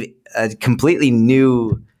gave a completely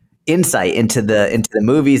new insight into the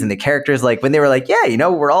movies and the characters. Like when they were like, yeah,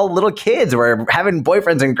 we're all little kids. We're having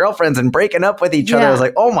boyfriends and girlfriends and breaking up with each other. I was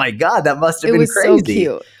like, oh my God, that must have been crazy. It was so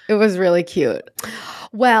cute. It was really cute.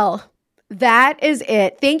 Well, that is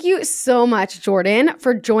it. Thank you so much, Jordan,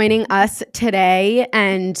 for joining us today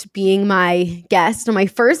and being my guest on my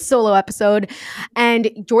first solo episode. And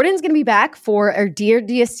Jordan's going to be back for our Dear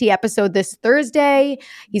DST episode this Thursday.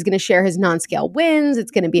 He's going to share his non-scale wins.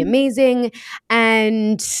 It's going to be amazing.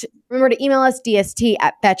 And remember to email us,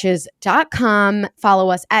 dst@betches.com. Follow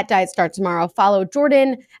us at Diet Starts Tomorrow. Follow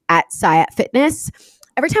Jordan at Sayat Fitness.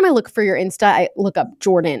 Every time I look for your Insta, I look up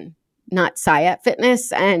Jordan, not Sayat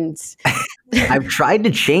Fitness. And I've tried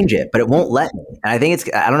to change it, but it won't let me. And I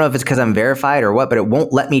think I don't know if it's because I'm verified or what, but it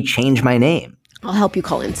won't let me change my name. I'll help you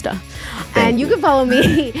call Insta. And you can follow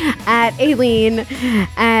me at Aileen.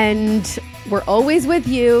 And we're always with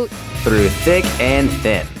you. Through thick and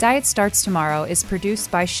thin. Diet Starts Tomorrow is produced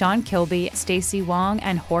by Sean Kilby, Stacey Wong,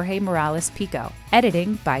 and Jorge Morales Pico.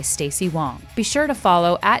 Editing by Stacey Wong. Be sure to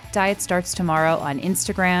follow at Diet Starts Tomorrow on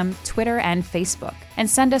Instagram, Twitter, and Facebook. And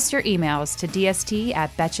send us your emails to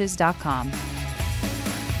dst@betches.com.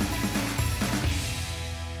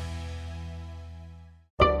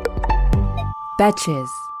 Betches.